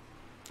cranky.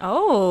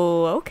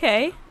 Oh,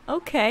 okay.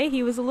 Okay,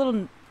 he was a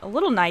little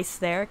nice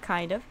there,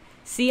 kind of.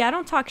 See, I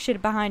don't talk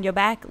shit behind your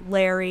back,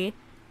 Larry.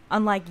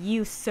 Unlike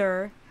you,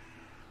 sir.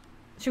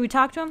 Should we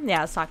talk to him?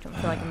 Yeah, let's talk to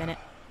him for like a minute.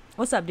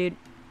 What's up, dude?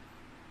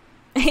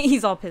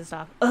 He's all pissed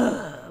off.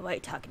 Ugh, why are you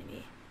talking to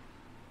me?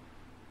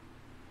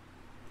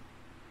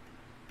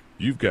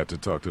 You've got to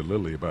talk to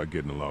Lily about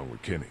getting along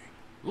with Kenny.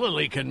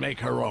 Lily can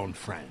make her own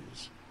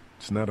friends.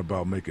 It's not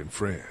about making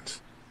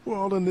friends. We're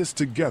all in this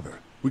together.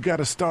 We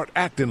gotta start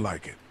acting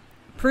like it.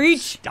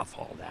 Preach. Stuff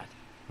all that.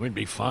 We'd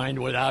be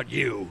fine without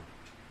you.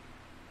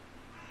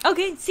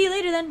 Okay, see you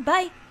later then.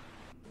 Bye.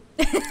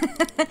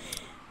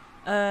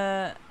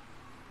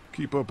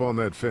 Keep up on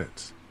that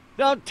fence.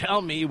 Don't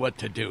tell me what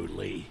to do,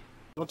 Lee.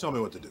 Don't tell me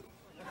what to do.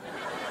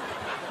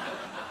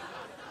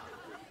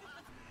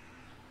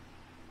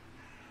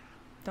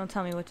 Don't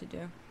tell me what to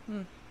do.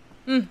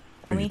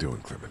 How you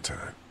doing,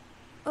 Clementine?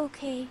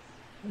 Okay.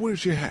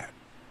 Where's your hat?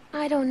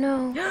 I don't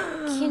know.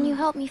 Can you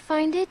help me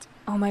find it?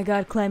 Oh my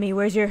God, Clemmy,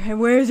 where's your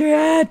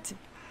hat?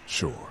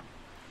 Sure.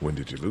 When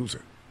did you lose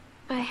it?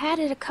 I had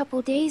it a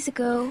couple days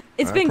ago.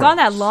 It's I been gone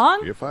that promise.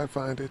 long? If I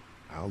find it,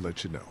 I'll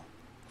let you know.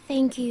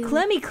 Thank you.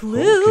 Clemmy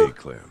Clue? Okay,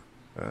 Clem.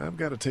 I've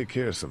got to take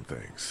care of some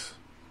things.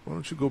 Why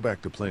don't you go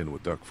back to playing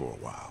with Duck for a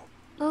while?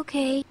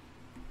 Okay.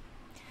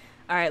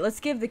 Alright, let's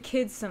give the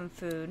kids some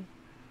food.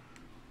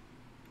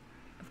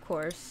 Of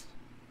course.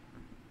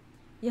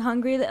 You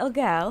hungry, little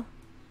gal?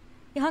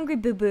 You hungry,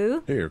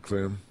 boo-boo? Here,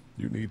 Clem.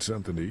 You need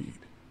something to eat.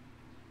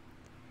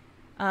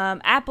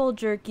 Apple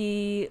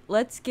jerky.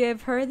 Let's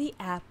give her the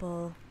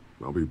apple.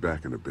 I'll be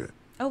back in a bit.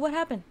 Oh, what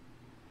happened?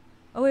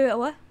 Oh, wait,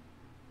 what?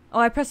 Oh,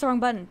 I pressed the wrong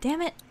button.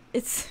 Damn it.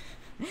 It's...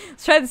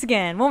 Let's try this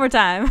again. One more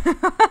time.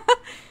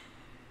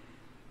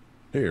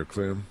 Here,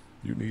 Clem.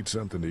 You need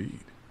something to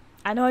eat.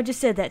 I know I just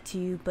said that to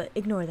you, but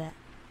ignore that.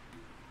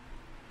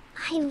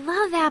 I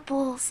love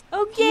apples.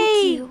 Okay.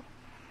 Thank you.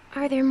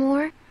 Are there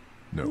more?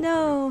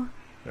 No.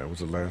 That was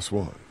the last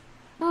one.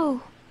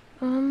 Oh,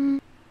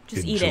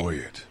 Just Enjoy eat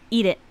it. it.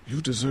 Eat it.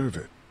 You deserve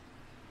it.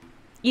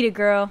 Eat it,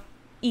 girl.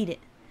 Eat it.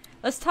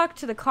 Let's talk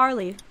to the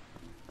Carly.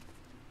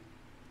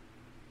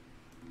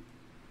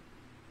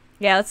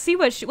 Yeah, let's see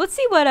what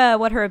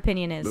her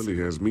opinion is. Lily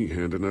has me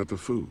handing out the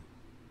food.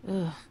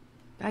 Ugh,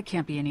 that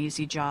can't be an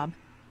easy job.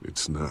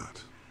 It's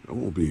not. I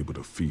won't be able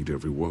to feed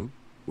everyone.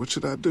 What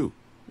should I do?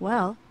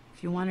 Well,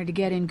 if you wanted to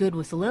get in good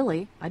with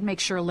Lily, I'd make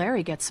sure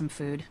Larry gets some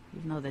food,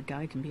 even though that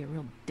guy can be a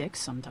real dick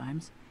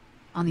sometimes.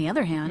 On the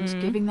other hand,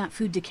 giving that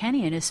food to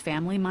Kenny and his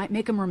family might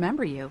make him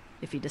remember you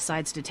if he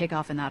decides to take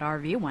off in that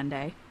RV one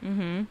day.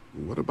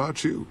 What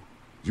about you?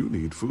 You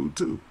need food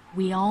too.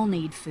 We all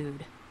need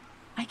food.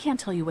 I can't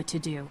tell you what to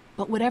do,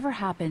 but whatever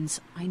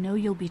happens, I know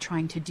you'll be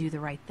trying to do the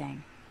right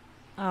thing.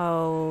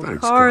 Oh,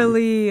 Thanks,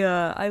 Carly.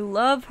 I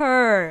love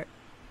her.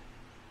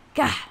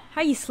 God,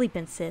 how you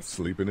sleeping, sis?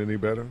 Sleeping any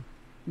better?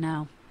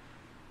 No.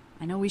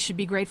 I know we should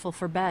be grateful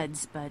for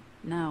beds, but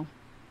no,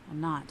 I'm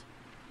not.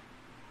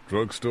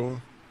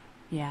 Drugstore?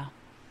 Yeah.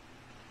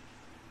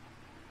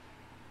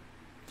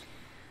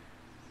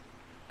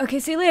 Okay,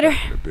 see you later.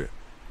 A bit.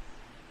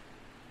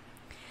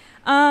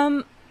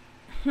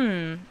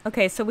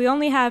 Okay, so we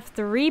only have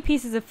 3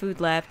 pieces of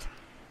food left.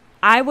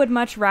 I would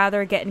much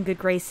rather get in good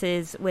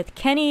graces with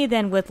Kenny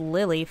than with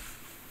Lily.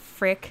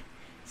 Frick.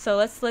 So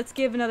let's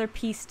give another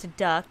piece to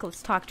Duck.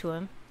 Let's talk to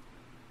him.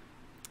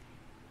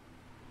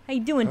 How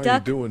you doing, Duck?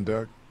 How you doing,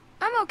 Duck?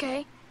 I'm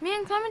okay. Me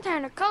and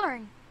Clementine are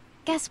coloring.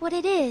 Guess what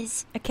it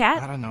is? A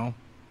cat? I don't know.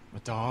 A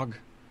dog?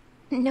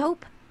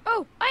 Nope.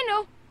 Oh, I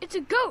know. It's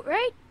a goat,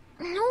 right?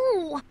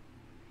 No.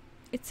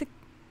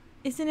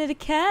 Isn't it a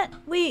cat?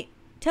 Wait,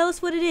 tell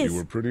us what it is. You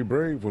were pretty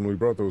brave when we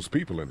brought those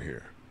people in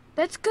here.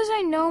 That's because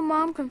I know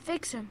Mom can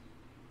fix him.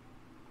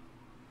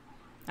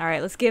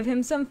 Alright, let's give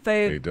him some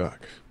food. Hey,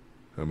 Duck.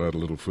 How about a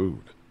little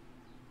food?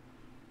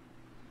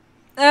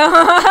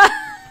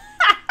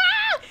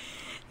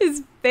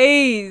 His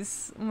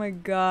face. Oh my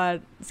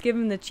god. Let's give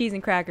him the cheese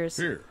and crackers.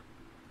 Here.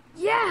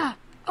 Yeah.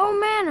 Oh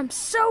man, I'm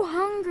so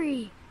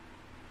hungry.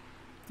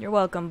 You're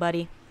welcome,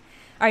 buddy.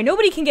 Alright,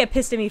 nobody can get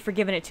pissed at me for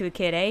giving it to a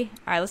kid, eh?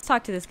 Alright, let's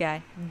talk to this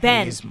guy.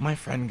 Ben. Hey, is my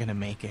friend gonna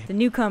make it? The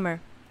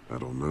newcomer. I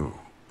don't know,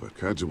 but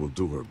Kaja will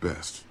do her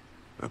best.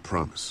 I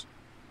promise.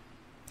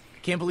 I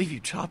can't believe you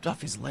chopped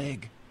off his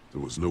leg.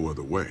 There was no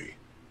other way.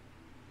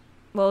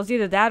 Well, it's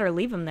either that or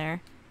leave him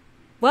there.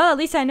 Well, at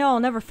least I know I'll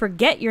never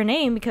forget your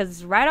name because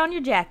it's right on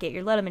your jacket,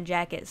 your Letterman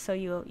jacket. So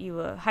you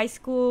a high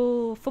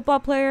school football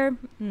player?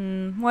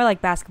 More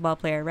like basketball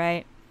player,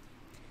 right?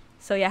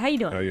 So yeah, how you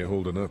doing? How you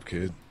holding up,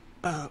 kid?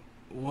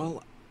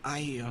 Well,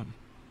 I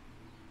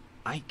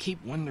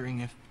keep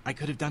wondering if I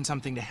could have done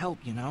something to help,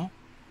 you know?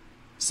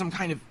 Some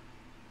kind of,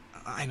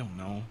 I don't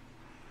know,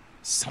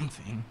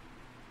 something.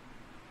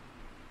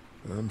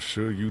 I'm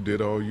sure you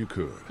did all you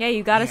could. Yeah,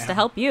 you got us to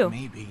help you.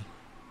 Maybe.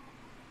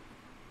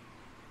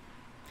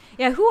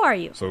 Yeah, who are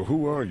you? So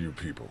who are you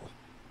people?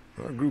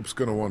 Our group's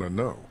gonna want to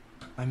know.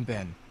 I'm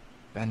Ben.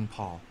 Ben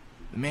Paul.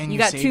 The man You you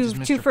got saved two- is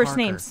Mr. two first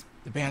Parker, names.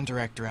 the band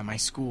director at my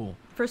school.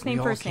 First name, we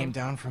all first came name.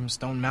 down from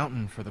Stone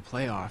Mountain for the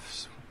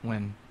playoffs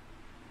when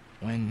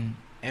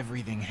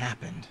everything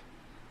happened.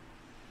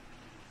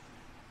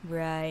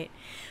 Right.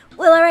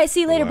 Well, alright,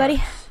 see you later, buddy.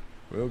 Relax.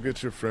 We'll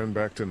get your friend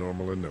back to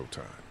normal in no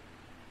time.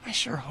 I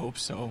sure hope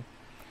so.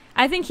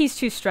 I think he's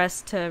too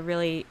stressed to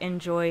really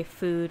enjoy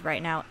food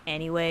right now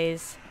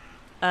anyways.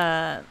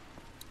 Yeah,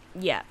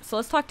 so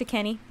let's talk to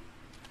Kenny.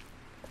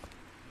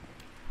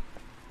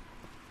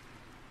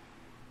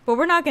 But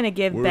we're not gonna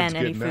give Word's Ben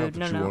any getting out food. that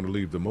No, you no. want to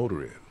leave the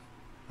motor in.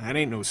 That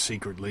ain't no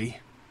secret, Lee.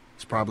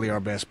 It's probably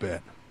our best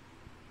bet.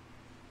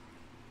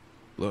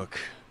 Look,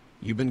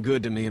 you've been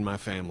good to me and my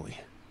family.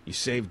 You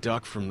saved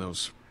Duck from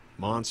those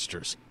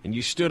monsters, and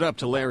you stood up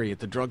to Larry at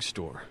the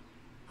drugstore.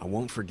 I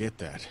won't forget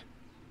that.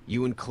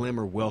 You and Clem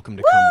are welcome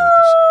to come with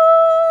us.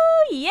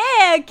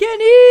 Yeah,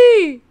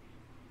 Kenny!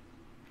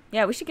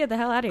 Yeah, we should get the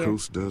hell out of here.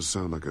 Coast does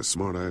sound like a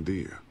smart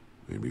idea.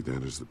 Maybe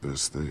that is the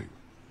best thing.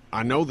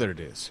 I know that it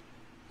is.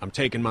 I'm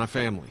taking my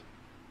family.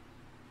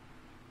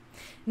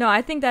 No,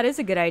 I think that is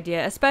a good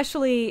idea,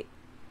 especially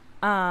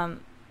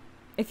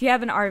if you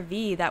have an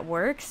RV that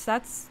works.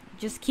 That's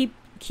just keep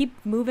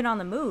moving on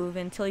the move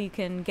until you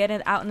can get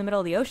it out in the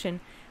middle of the ocean.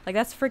 Like,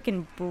 that's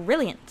freaking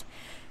brilliant.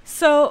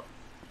 So,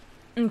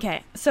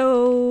 okay,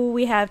 so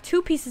we have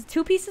two pieces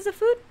of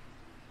food.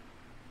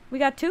 We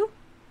got 2.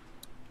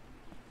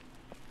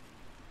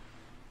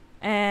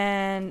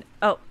 And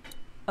oh,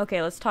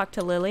 okay, let's talk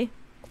to Lily.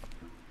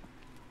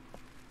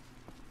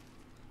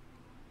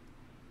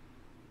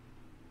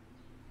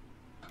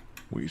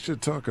 We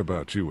should talk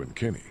about you and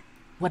Kenny.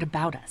 What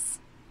about us?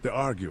 They're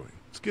arguing.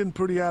 It's getting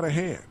pretty out of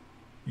hand.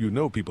 You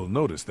know people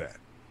notice that.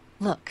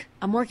 Look,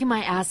 I'm working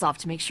my ass off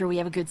to make sure we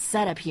have a good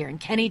setup here, and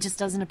Kenny just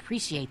doesn't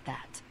appreciate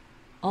that.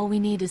 All we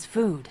need is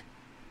food.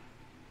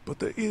 But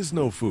there is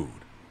no food.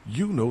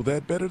 You know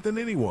that better than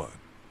anyone.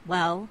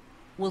 Well,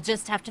 we'll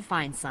just have to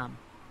find some.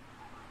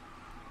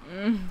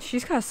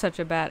 She's got such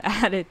a bad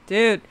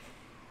attitude.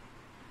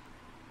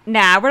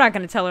 Nah, we're not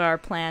going to tell her our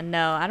plan.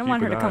 No, I don't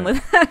want her to come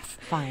with us.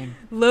 Fine.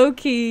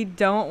 Low-key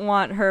don't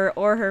want her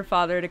or her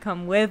father to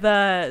come with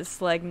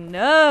us. Like,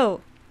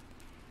 no.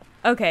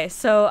 Okay,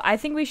 so I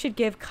think we should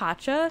give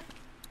Katja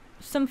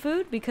some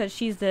food because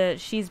she's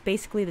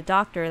basically the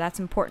doctor. That's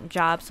an important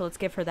job, so let's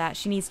give her that.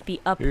 She needs to be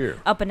up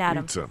and at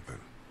 'em. Eat something.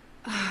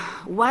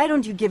 Why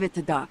don't you give it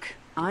to Duck?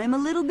 I'm a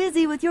little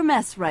busy with your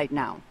mess right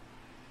now.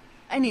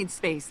 I need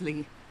space,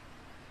 Lee.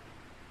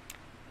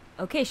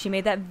 Okay, she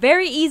made that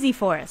very easy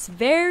for us.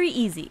 Very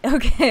easy.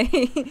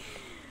 Okay.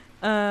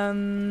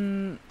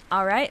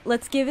 Alright,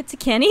 let's give it to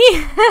Kenny.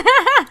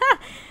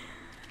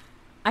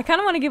 I kind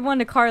of want to give one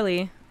to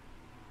Carly.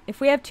 If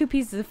we have 2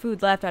 pieces of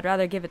food left, I'd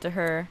rather give it to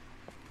her.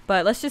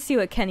 But let's just see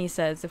what Kenny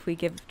says if we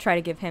try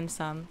to give him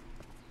some.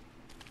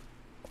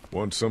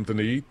 Want something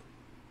to eat?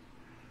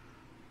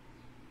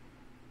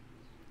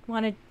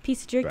 Want a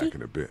piece of jerky? Back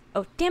in a bit.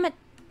 Oh, damn it.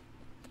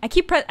 I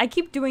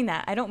keep doing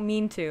that. I don't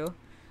mean to.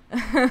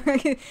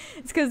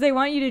 It's because they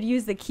want you to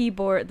use the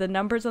keyboard, the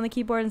numbers on the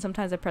keyboard, and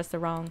sometimes I press the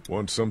wrong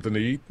something to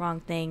eat? Wrong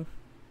thing.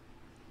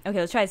 Okay,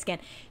 let's try this again.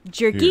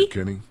 Jerky? Here,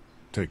 Kenny.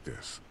 Take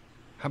this.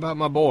 How about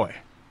my boy?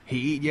 He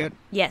eat yet?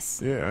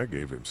 Yes. Yeah, I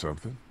gave him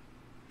something.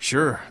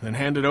 Sure, then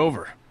hand it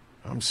over.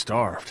 I'm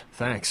starved.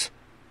 Thanks.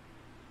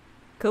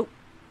 Cool.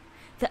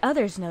 The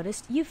others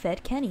noticed you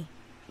fed Kenny.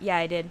 Yeah,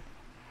 I did.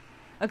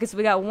 Okay, so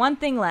we got 1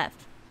 thing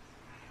left.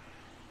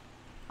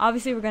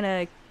 Obviously, we're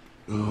gonna...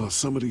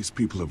 some of these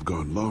people have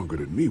gone longer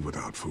than me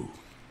without food.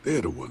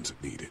 They're the ones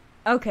that need it.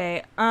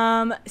 Okay,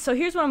 so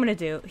here's what I'm gonna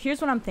do. Here's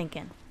what I'm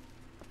thinking.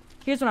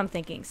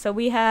 So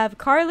we have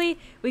Carly,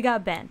 we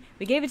got Ben.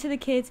 We gave it to the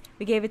kids,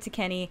 we gave it to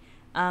Kenny.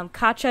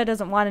 Katja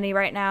doesn't want any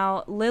right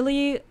now.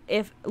 Lily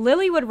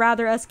would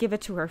rather us give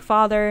it to her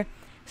father.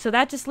 So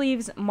that just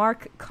leaves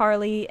Mark,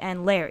 Carly,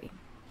 and Larry.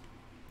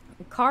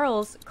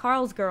 Carl's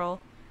girl,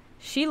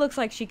 she looks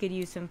like she could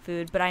use some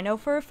food, but I know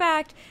for a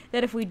fact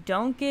that if we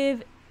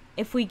give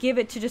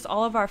it to just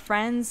all of our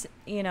friends,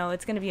 you know,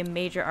 it's going to be a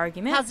major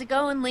argument. How's it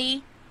going,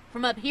 Lee?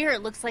 From up here,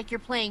 it looks like you're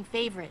playing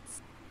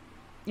favorites.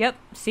 Yep,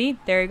 see?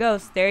 There he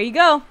goes. There you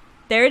go.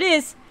 There it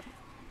is.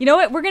 You know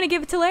what? We're going to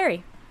give it to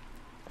Larry.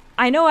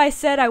 I know I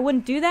said I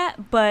wouldn't do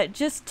that, but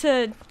just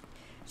to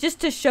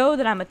show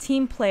that I'm a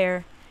team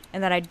player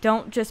and that I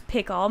don't just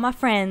pick all my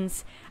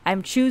friends,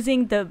 I'm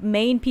choosing the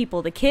main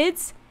people, the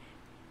kids,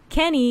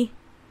 Kenny,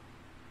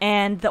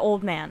 and the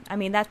old man. I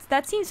mean,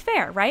 that seems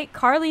fair, right?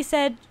 Carly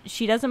said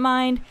she doesn't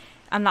mind.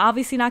 I'm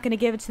obviously not going to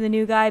give it to the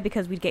new guy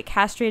because we'd get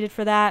castrated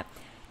for that.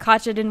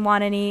 Katja didn't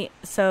want any.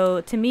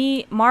 So to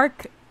me,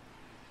 Mark,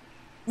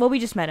 well, we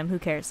just met him. Who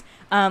cares?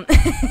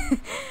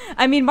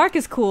 I mean, Mark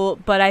is cool,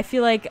 but I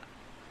feel like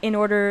in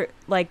order,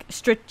 like,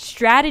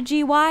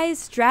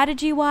 strategy-wise,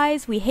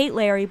 we hate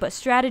Larry, but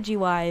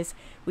strategy-wise,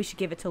 we should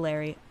give it to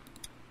Larry.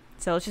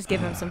 So let's just give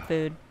him some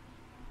food.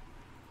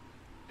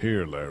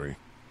 Here, Larry.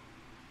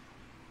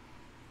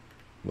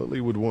 Lily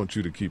would want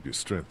you to keep your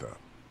strength up.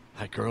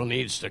 That girl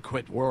needs to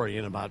quit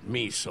worrying about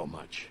me so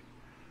much.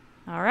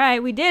 All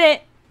right, we did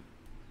it.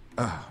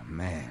 Oh,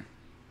 man.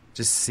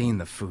 Just seeing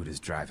the food is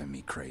driving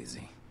me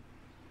crazy.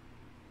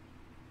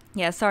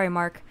 Yeah, sorry,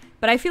 Mark.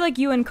 But I feel like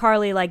you and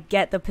Carly, like,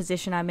 get the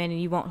position I'm in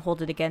and you won't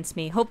hold it against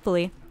me.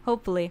 Hopefully.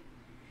 Hopefully.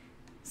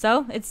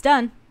 So, it's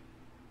done.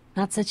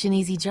 Not such an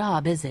easy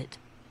job, is it?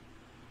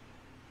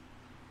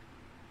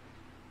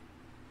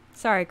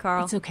 Sorry,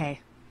 Carl. It's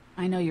okay.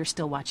 I know you're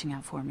still watching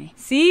out for me.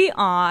 See?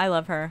 Aw, I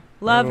love her.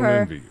 Love her. I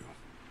don't envy you.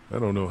 I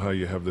don't know how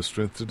you have the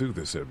strength to do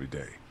this every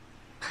day.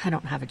 I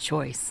don't have a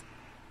choice.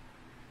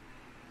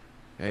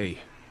 Hey,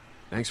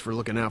 thanks for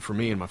looking out for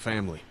me and my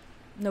family.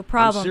 No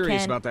problem, I'm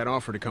serious Ken. about that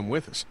offer to come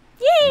with us.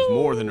 Yay! You've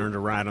more than earned a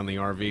ride on the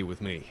RV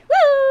with me.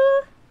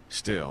 Woo!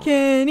 Still,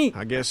 Kenny.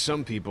 I guess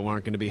some people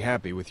aren't going to be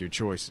happy with your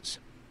choices.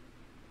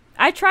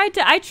 I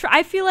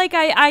feel like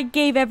I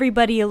gave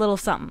everybody a little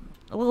something.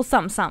 A little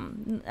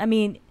something. I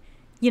mean,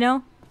 you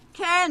know?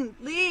 Ken,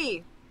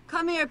 Lee,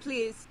 come here,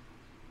 please.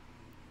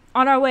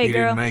 On our way, He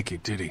girl. didn't make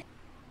it, did he?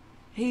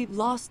 He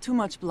lost too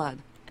much blood.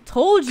 I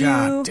told you.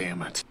 God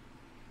damn it.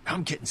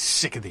 I'm getting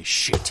sick of this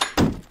shit.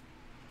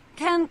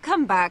 Ken,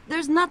 come back.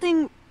 There's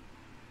nothing...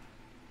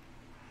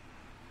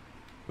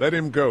 Let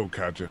him go,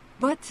 Katja.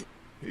 But...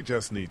 He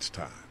just needs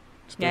time.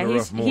 It's Yeah, been a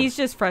rough morning. he's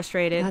just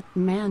frustrated. That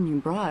man you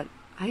brought,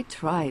 I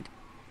tried,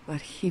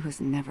 but he was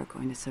never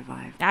going to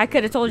survive. I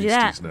could have told you At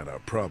least that. he's not our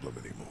problem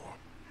anymore.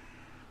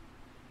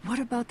 What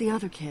about the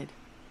other kid?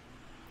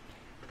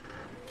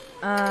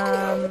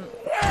 No!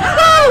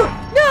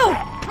 No!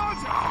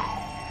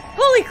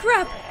 Holy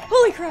crap!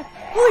 Holy crap!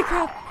 Holy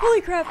crap!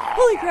 Holy crap!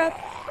 Holy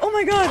crap! Oh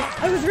my god!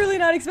 I was really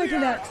not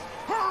expecting that.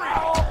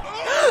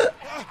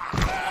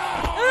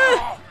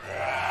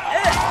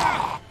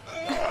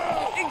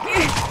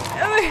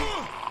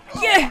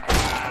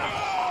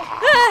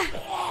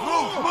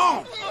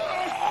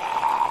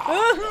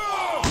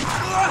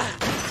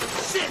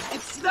 Shit,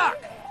 it's stuck!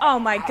 Oh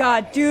my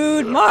god,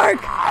 dude!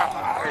 Mark!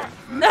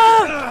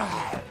 No!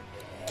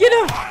 Get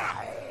him!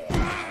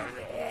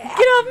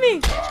 Get off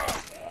me!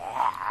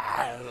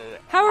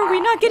 How are we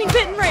not getting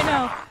bitten right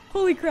now?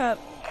 Holy crap.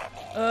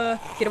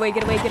 Get away,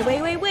 get away, get away,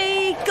 away,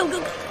 away! Go, go,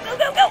 go,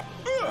 go, go!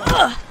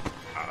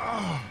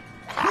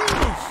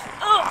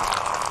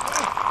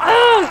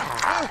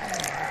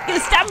 Gonna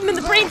stab him in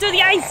the brain through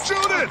the ice!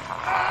 Shoot it!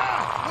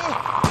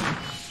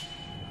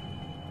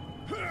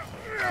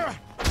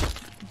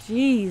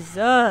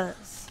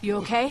 Jesus. You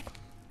okay?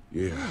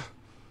 Yeah,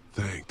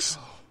 thanks.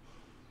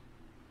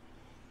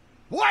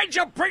 Why'd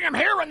you bring him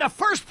here in the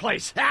first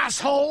place,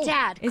 asshole?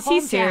 Dad, Is calm he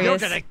down. serious? You're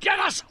gonna get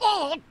us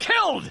all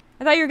killed!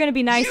 I thought you were gonna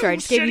be nicer. I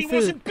just gave said you he food.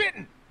 wasn't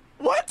bitten!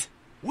 What?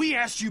 We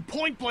asked you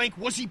point blank,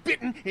 was he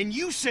bitten, and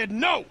you said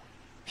no.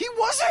 He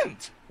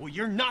wasn't! Well,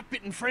 your not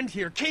bitten friend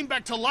here came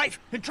back to life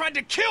and tried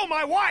to kill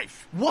my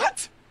wife!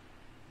 What?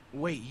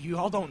 Wait, you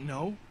all don't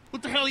know?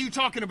 What the hell are you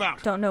talking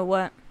about? Don't know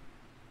what.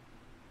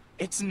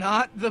 It's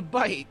not the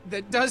bite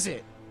that does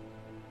it.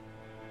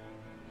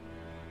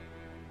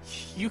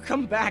 You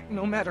come back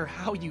no matter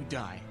how you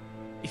die.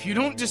 If you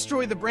don't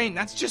destroy the brain,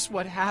 that's just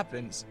what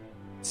happens.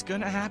 It's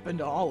gonna happen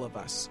to all of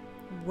us.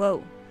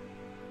 Whoa.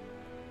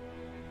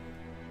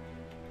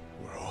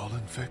 We're all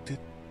infected?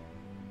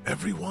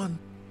 Everyone?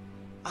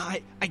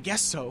 I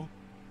guess so.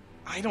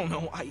 I don't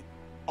know.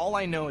 All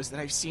I know is that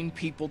I've seen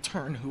people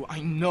turn who I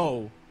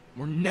know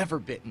were never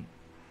bitten.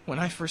 When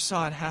I first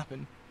saw it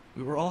happen,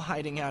 we were all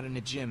hiding out in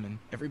a gym and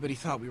everybody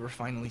thought we were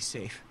finally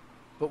safe.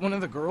 But one of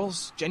the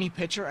girls, Jenny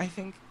Pitcher, I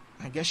think,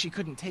 I guess she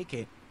couldn't take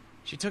it.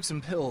 She took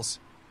some pills.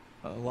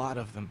 A lot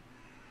of them.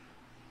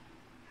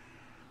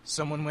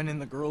 Someone went in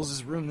the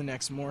girls' room the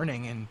next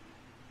morning and...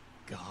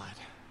 God.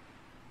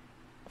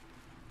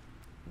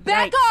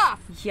 Back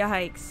off!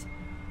 Yikes.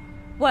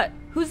 What?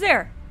 Who's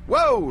there?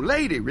 Whoa,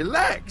 lady,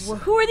 relax. Well,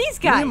 who are these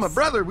guys? Me and my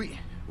brother, we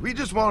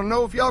just want to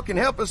know if y'all can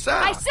help us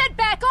out. I said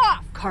back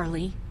off!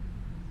 Carly.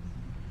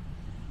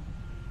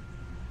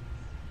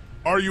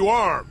 Are you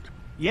armed?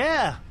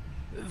 Yeah.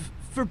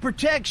 For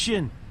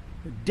protection.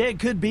 Dead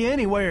could be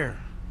anywhere.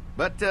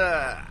 But,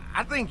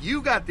 I think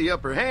you got the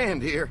upper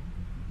hand here.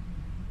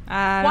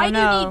 Why do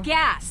you need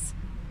gas?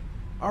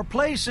 Our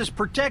place is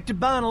protected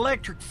by an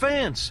electric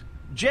fence.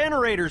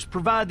 Generators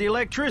provide the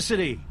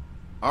electricity.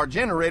 Our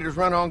generators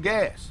run on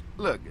gas.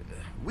 Look,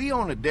 we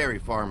own a dairy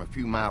farm a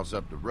few miles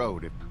up the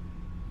road. If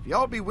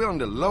y'all be willing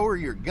to lower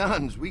your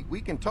guns,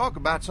 we can talk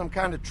about some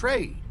kind of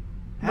trade.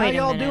 How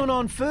y'all doing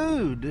on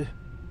food?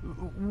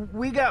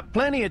 We got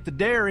plenty at the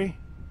dairy.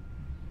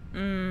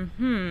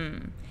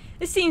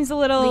 This seems a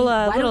little,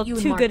 little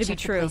too good to be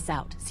true. Place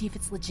out. See if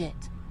it's legit.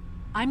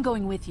 I'm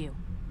going with you.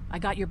 I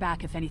got your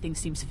back if anything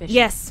seems fishy.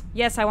 Yes,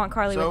 yes, I want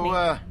Carly with me.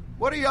 So,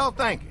 what are y'all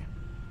thinking?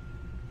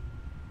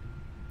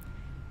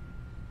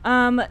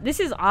 This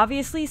is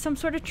obviously some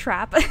sort of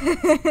trap.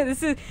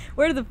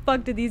 Where the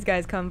fuck did these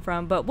guys come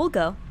from? But we'll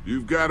go.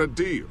 You've got a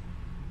deal.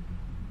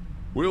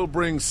 We'll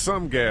bring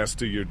some gas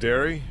to your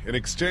dairy. In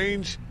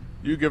exchange,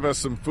 you give us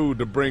some food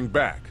to bring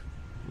back.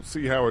 We'll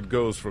see how it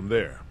goes from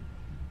there.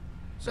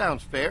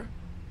 Sounds fair.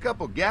 A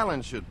couple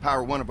gallons should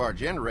power one of our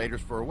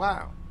generators for a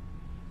while.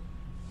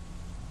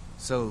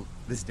 So,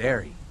 this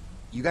dairy,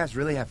 you guys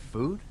really have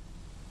food?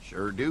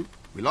 Sure do.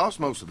 We lost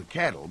most of the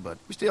cattle, but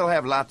we still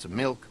have lots of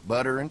milk,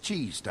 butter, and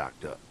cheese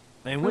stocked up.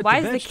 And with the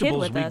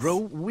vegetables we grow,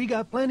 we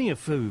got plenty of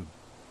food.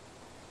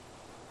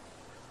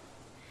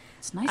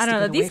 It's nice I don't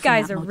know, these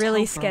guys are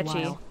really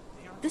sketchy.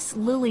 This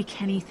Lily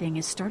Kenny thing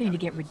is starting to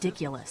get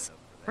ridiculous.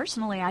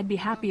 Personally, I'd be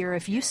happier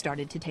if you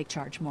started to take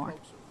charge more.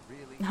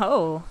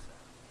 Oh.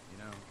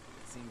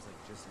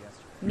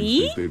 You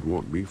Me? think they'd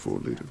want me for a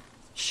leader?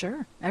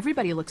 Sure,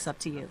 everybody looks up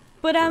to you.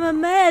 But I'm a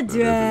Not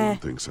everyone murderer.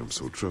 thinks I'm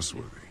so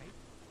trustworthy.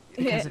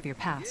 Because of your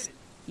past.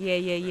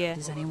 Yeah.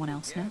 Does anyone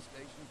else know?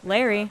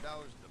 Larry.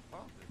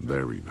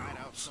 Larry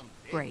knows.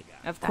 Great.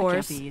 Of That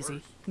course. can't be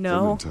easy.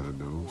 No. Clementine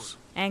knows.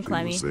 And She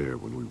Clemmy. was there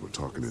when we were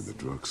talking in the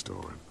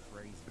drugstore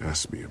and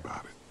asked me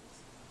about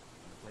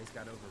it.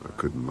 I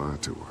couldn't lie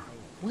to her.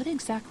 What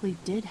exactly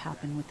did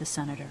happen with the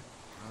senator?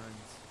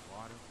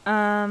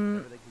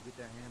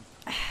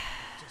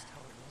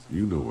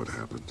 You know what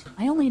happened.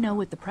 I only know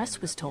what the press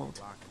was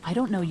told. I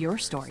don't know your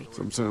story.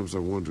 Sometimes I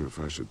wonder if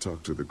I should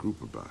talk to the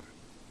group about it.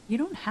 You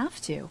don't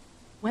have to.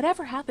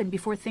 Whatever happened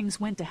before things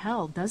went to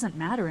hell doesn't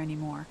matter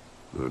anymore.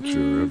 Not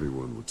sure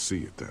everyone would see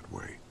it that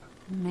way.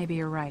 Maybe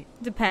you're right.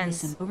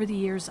 Depends. Listen, over the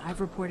years,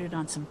 I've reported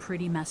on some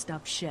pretty messed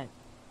up shit.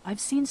 I've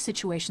seen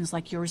situations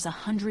like yours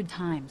 100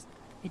 times.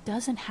 It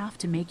doesn't have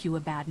to make you a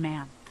bad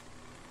man.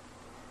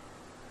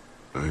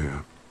 I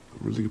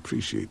really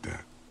appreciate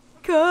that.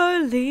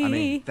 Carly. I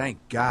mean, thank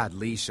God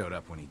Lee showed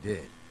up when he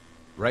did.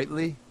 Right,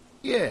 Lee?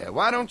 Yeah,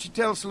 why don't you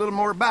tell us a little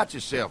more about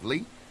yourself,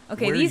 Lee?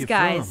 Okay, Where are these you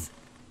guys.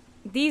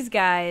 from? These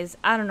guys,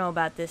 I don't know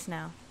about this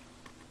now.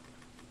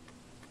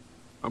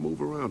 I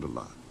move around a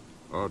lot.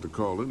 Hard to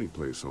call any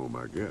place home,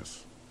 I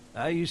guess.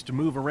 I used to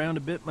move around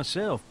a bit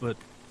myself, but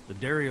the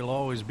dairy will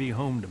always be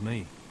home to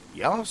me.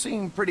 Y'all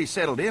seem pretty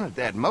settled in at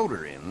that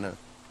motor inn.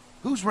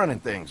 Who's running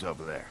things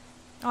over there?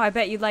 Oh, I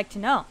bet you'd like to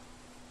know.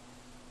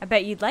 I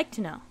bet you'd like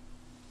to know.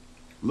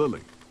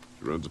 Lily.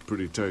 She runs a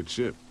pretty tight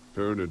ship.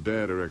 Her and her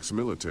dad are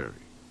ex-military.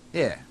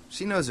 Yeah,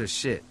 she knows her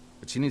shit,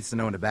 but she needs to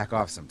know when to back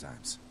off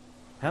sometimes.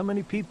 How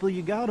many people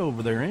you got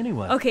over there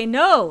anyway? Okay,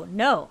 no.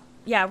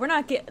 Yeah, we're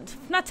not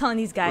telling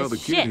these guys Well, the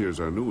shit. kid here's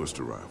our newest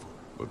arrival,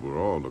 but we're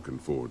all looking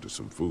forward to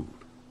some food.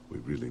 We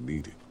really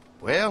need it.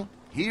 Well,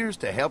 here's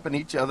to helping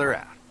each other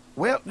out.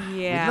 Well,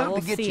 Yeah, we'd love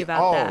we'll to get see you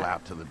about all that.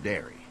 out to the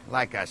dairy.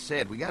 Like I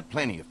said, we got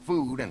plenty of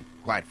food, and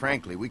quite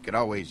frankly, we could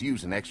always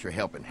use an extra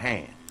helping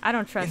hand. I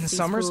don't trust In the these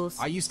summers, fools.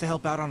 I used to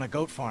help out on a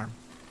goat farm.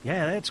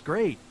 Yeah, that's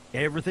great.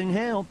 Everything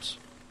helps.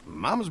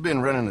 Mama's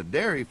been running a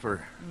dairy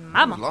for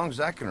Mama. as long as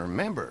I can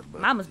remember, but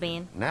Mama's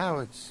being. now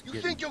it's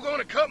You think you're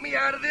gonna cut me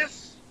out of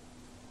this?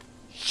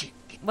 Shit,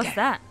 What's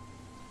that?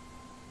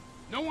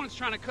 No one's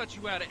trying to cut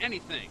you out of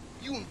anything.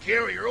 You and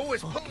Gary are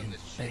always pulling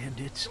this shit.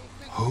 Bandits.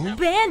 Who?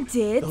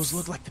 Bandits? Those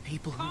look like the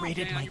people who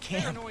raided my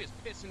camp.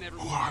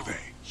 Who are they?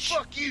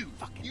 Fuck you.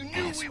 You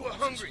knew we were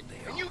hungry,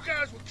 and you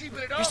guys were keeping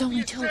it all for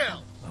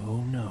yourselves.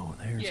 Oh no,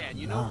 there's Yeah, and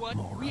you a know lot what?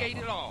 more We of ate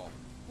it them. all.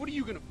 What are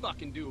you gonna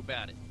fucking do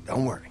about it?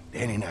 Don't worry.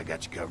 Danny and I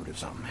got you covered if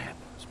something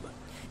happens, but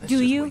let's Do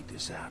just you? wait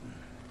this out and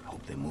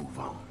hope they move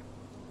on.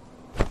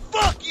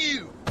 Fuck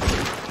you!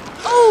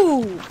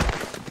 Oh!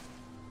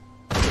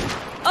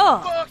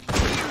 Oh! Fuck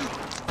you!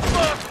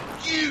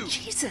 Fuck you!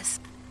 Jesus.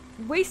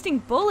 Wasting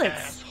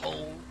bullets.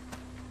 Asshole.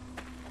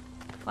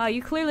 Wow,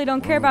 you clearly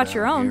don't care about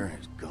your own. Here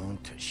has gone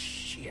to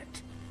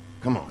shit.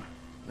 Come on,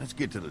 let's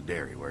get to the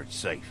dairy where it's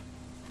safe.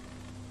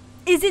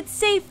 Is it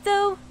safe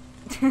though?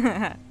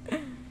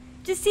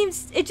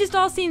 It just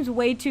all seems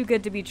way too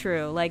good to be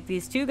true. Like,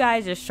 these two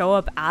guys just show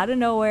up out of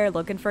nowhere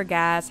looking for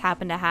gas,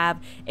 happen to have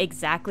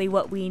exactly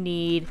what we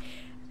need,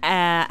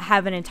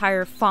 have an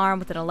entire farm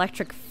with an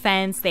electric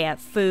fence, they have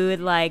food.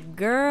 Like,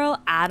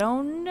 girl, I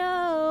don't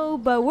know,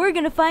 but we're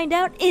gonna find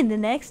out in the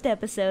next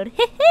episode.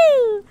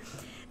 Hee-hoo!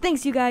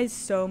 Thanks you guys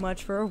so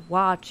much for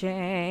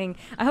watching.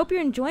 I hope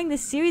you're enjoying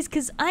this series,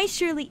 because I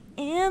surely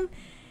am.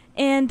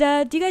 And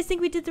do you guys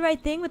think we did the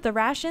right thing with the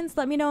rations?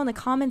 Let me know in the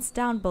comments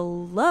down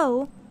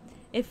below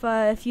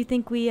if you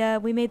think we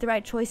made the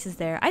right choices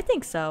there. I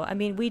think so. I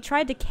mean, we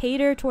tried to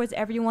cater towards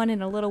everyone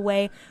in a little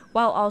way,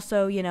 while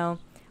also, you know,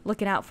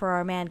 looking out for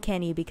our man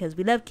Kenny, because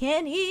we love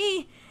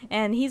Kenny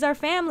and he's our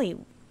family.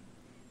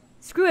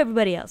 Screw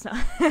everybody else.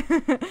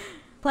 No.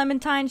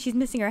 Clementine, she's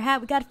missing her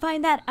hat. We gotta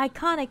find that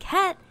iconic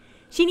hat.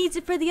 She needs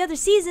it for the other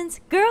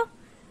seasons, girl.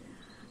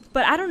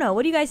 But I don't know.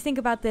 What do you guys think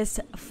about this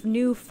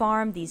new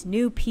farm, these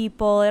new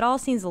people? It all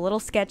seems a little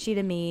sketchy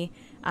to me.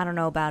 I don't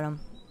know about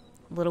them.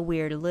 A little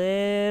weird, a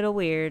little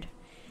weird.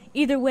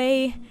 Either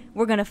way,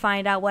 we're going to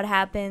find out what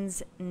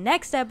happens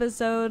next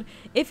episode.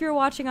 If you're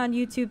watching on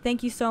YouTube,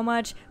 thank you so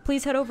much.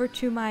 Please head over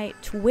to my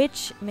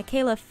Twitch,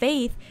 Michaela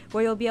Faith,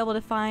 where you'll be able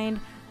to find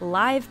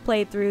live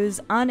playthroughs,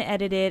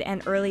 unedited,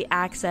 and early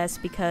access,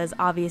 because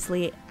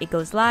obviously it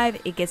goes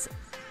live,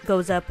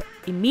 goes up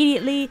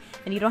immediately,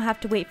 and you don't have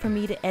to wait for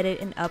me to edit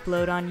and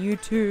upload on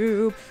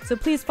YouTube. So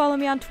please follow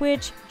me on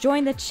Twitch,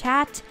 join the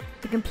chat,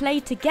 we can play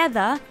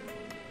together,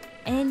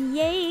 and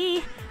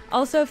yay!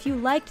 Also, if you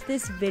liked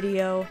this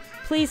video,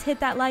 please hit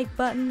that like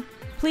button,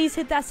 please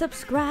hit that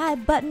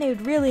subscribe button. It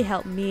would really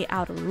help me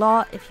out a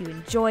lot if you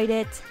enjoyed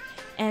it.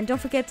 And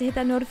don't forget to hit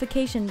that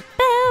notification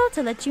bell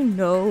to let you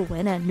know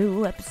when a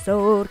new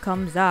episode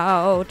comes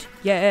out.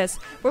 Yes,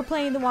 we're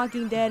playing The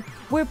Walking Dead,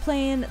 we're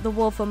playing The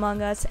Wolf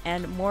Among Us,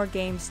 and more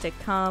games to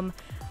come,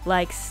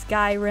 like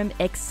Skyrim,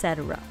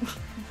 etc.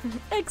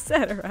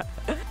 etc.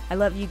 I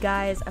love you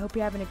guys. I hope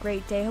you're having a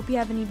great day. I hope you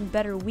have an even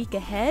better week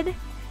ahead.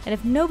 And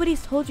if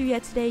nobody's told you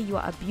yet today, you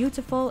are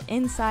beautiful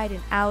inside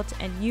and out,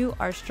 and you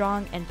are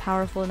strong and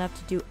powerful enough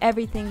to do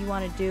everything you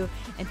want to do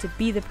and to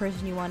be the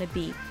person you want to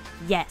be.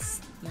 Yes.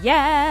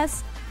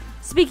 Yes!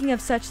 Speaking of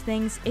such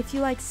things, if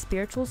you like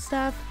spiritual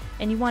stuff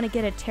and you want to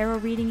get a tarot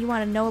reading, you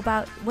want to know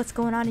about what's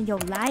going on in your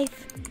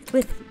life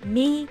with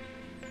me,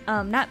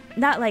 not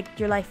like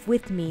your life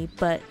with me,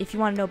 but if you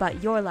want to know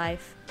about your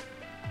life,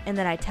 and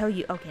then I tell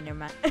you, okay, never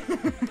mind.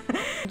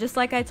 Just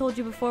like I told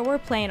you before, we're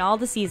playing all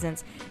the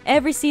seasons.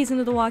 Every season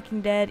of The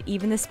Walking Dead,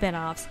 even the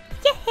spin-offs.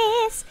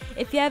 Yes!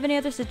 If you have any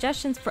other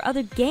suggestions for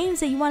other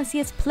games that you want to see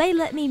us play,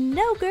 let me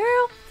know,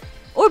 girl.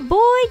 Or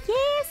boy,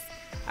 yes!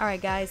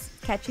 Alright guys,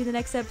 catch you in the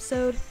next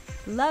episode.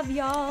 Love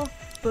y'all,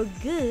 but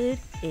good.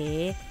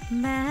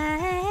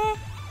 Bye.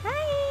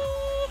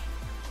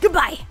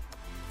 Goodbye.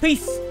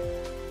 Peace.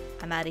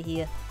 I'm out of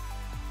here.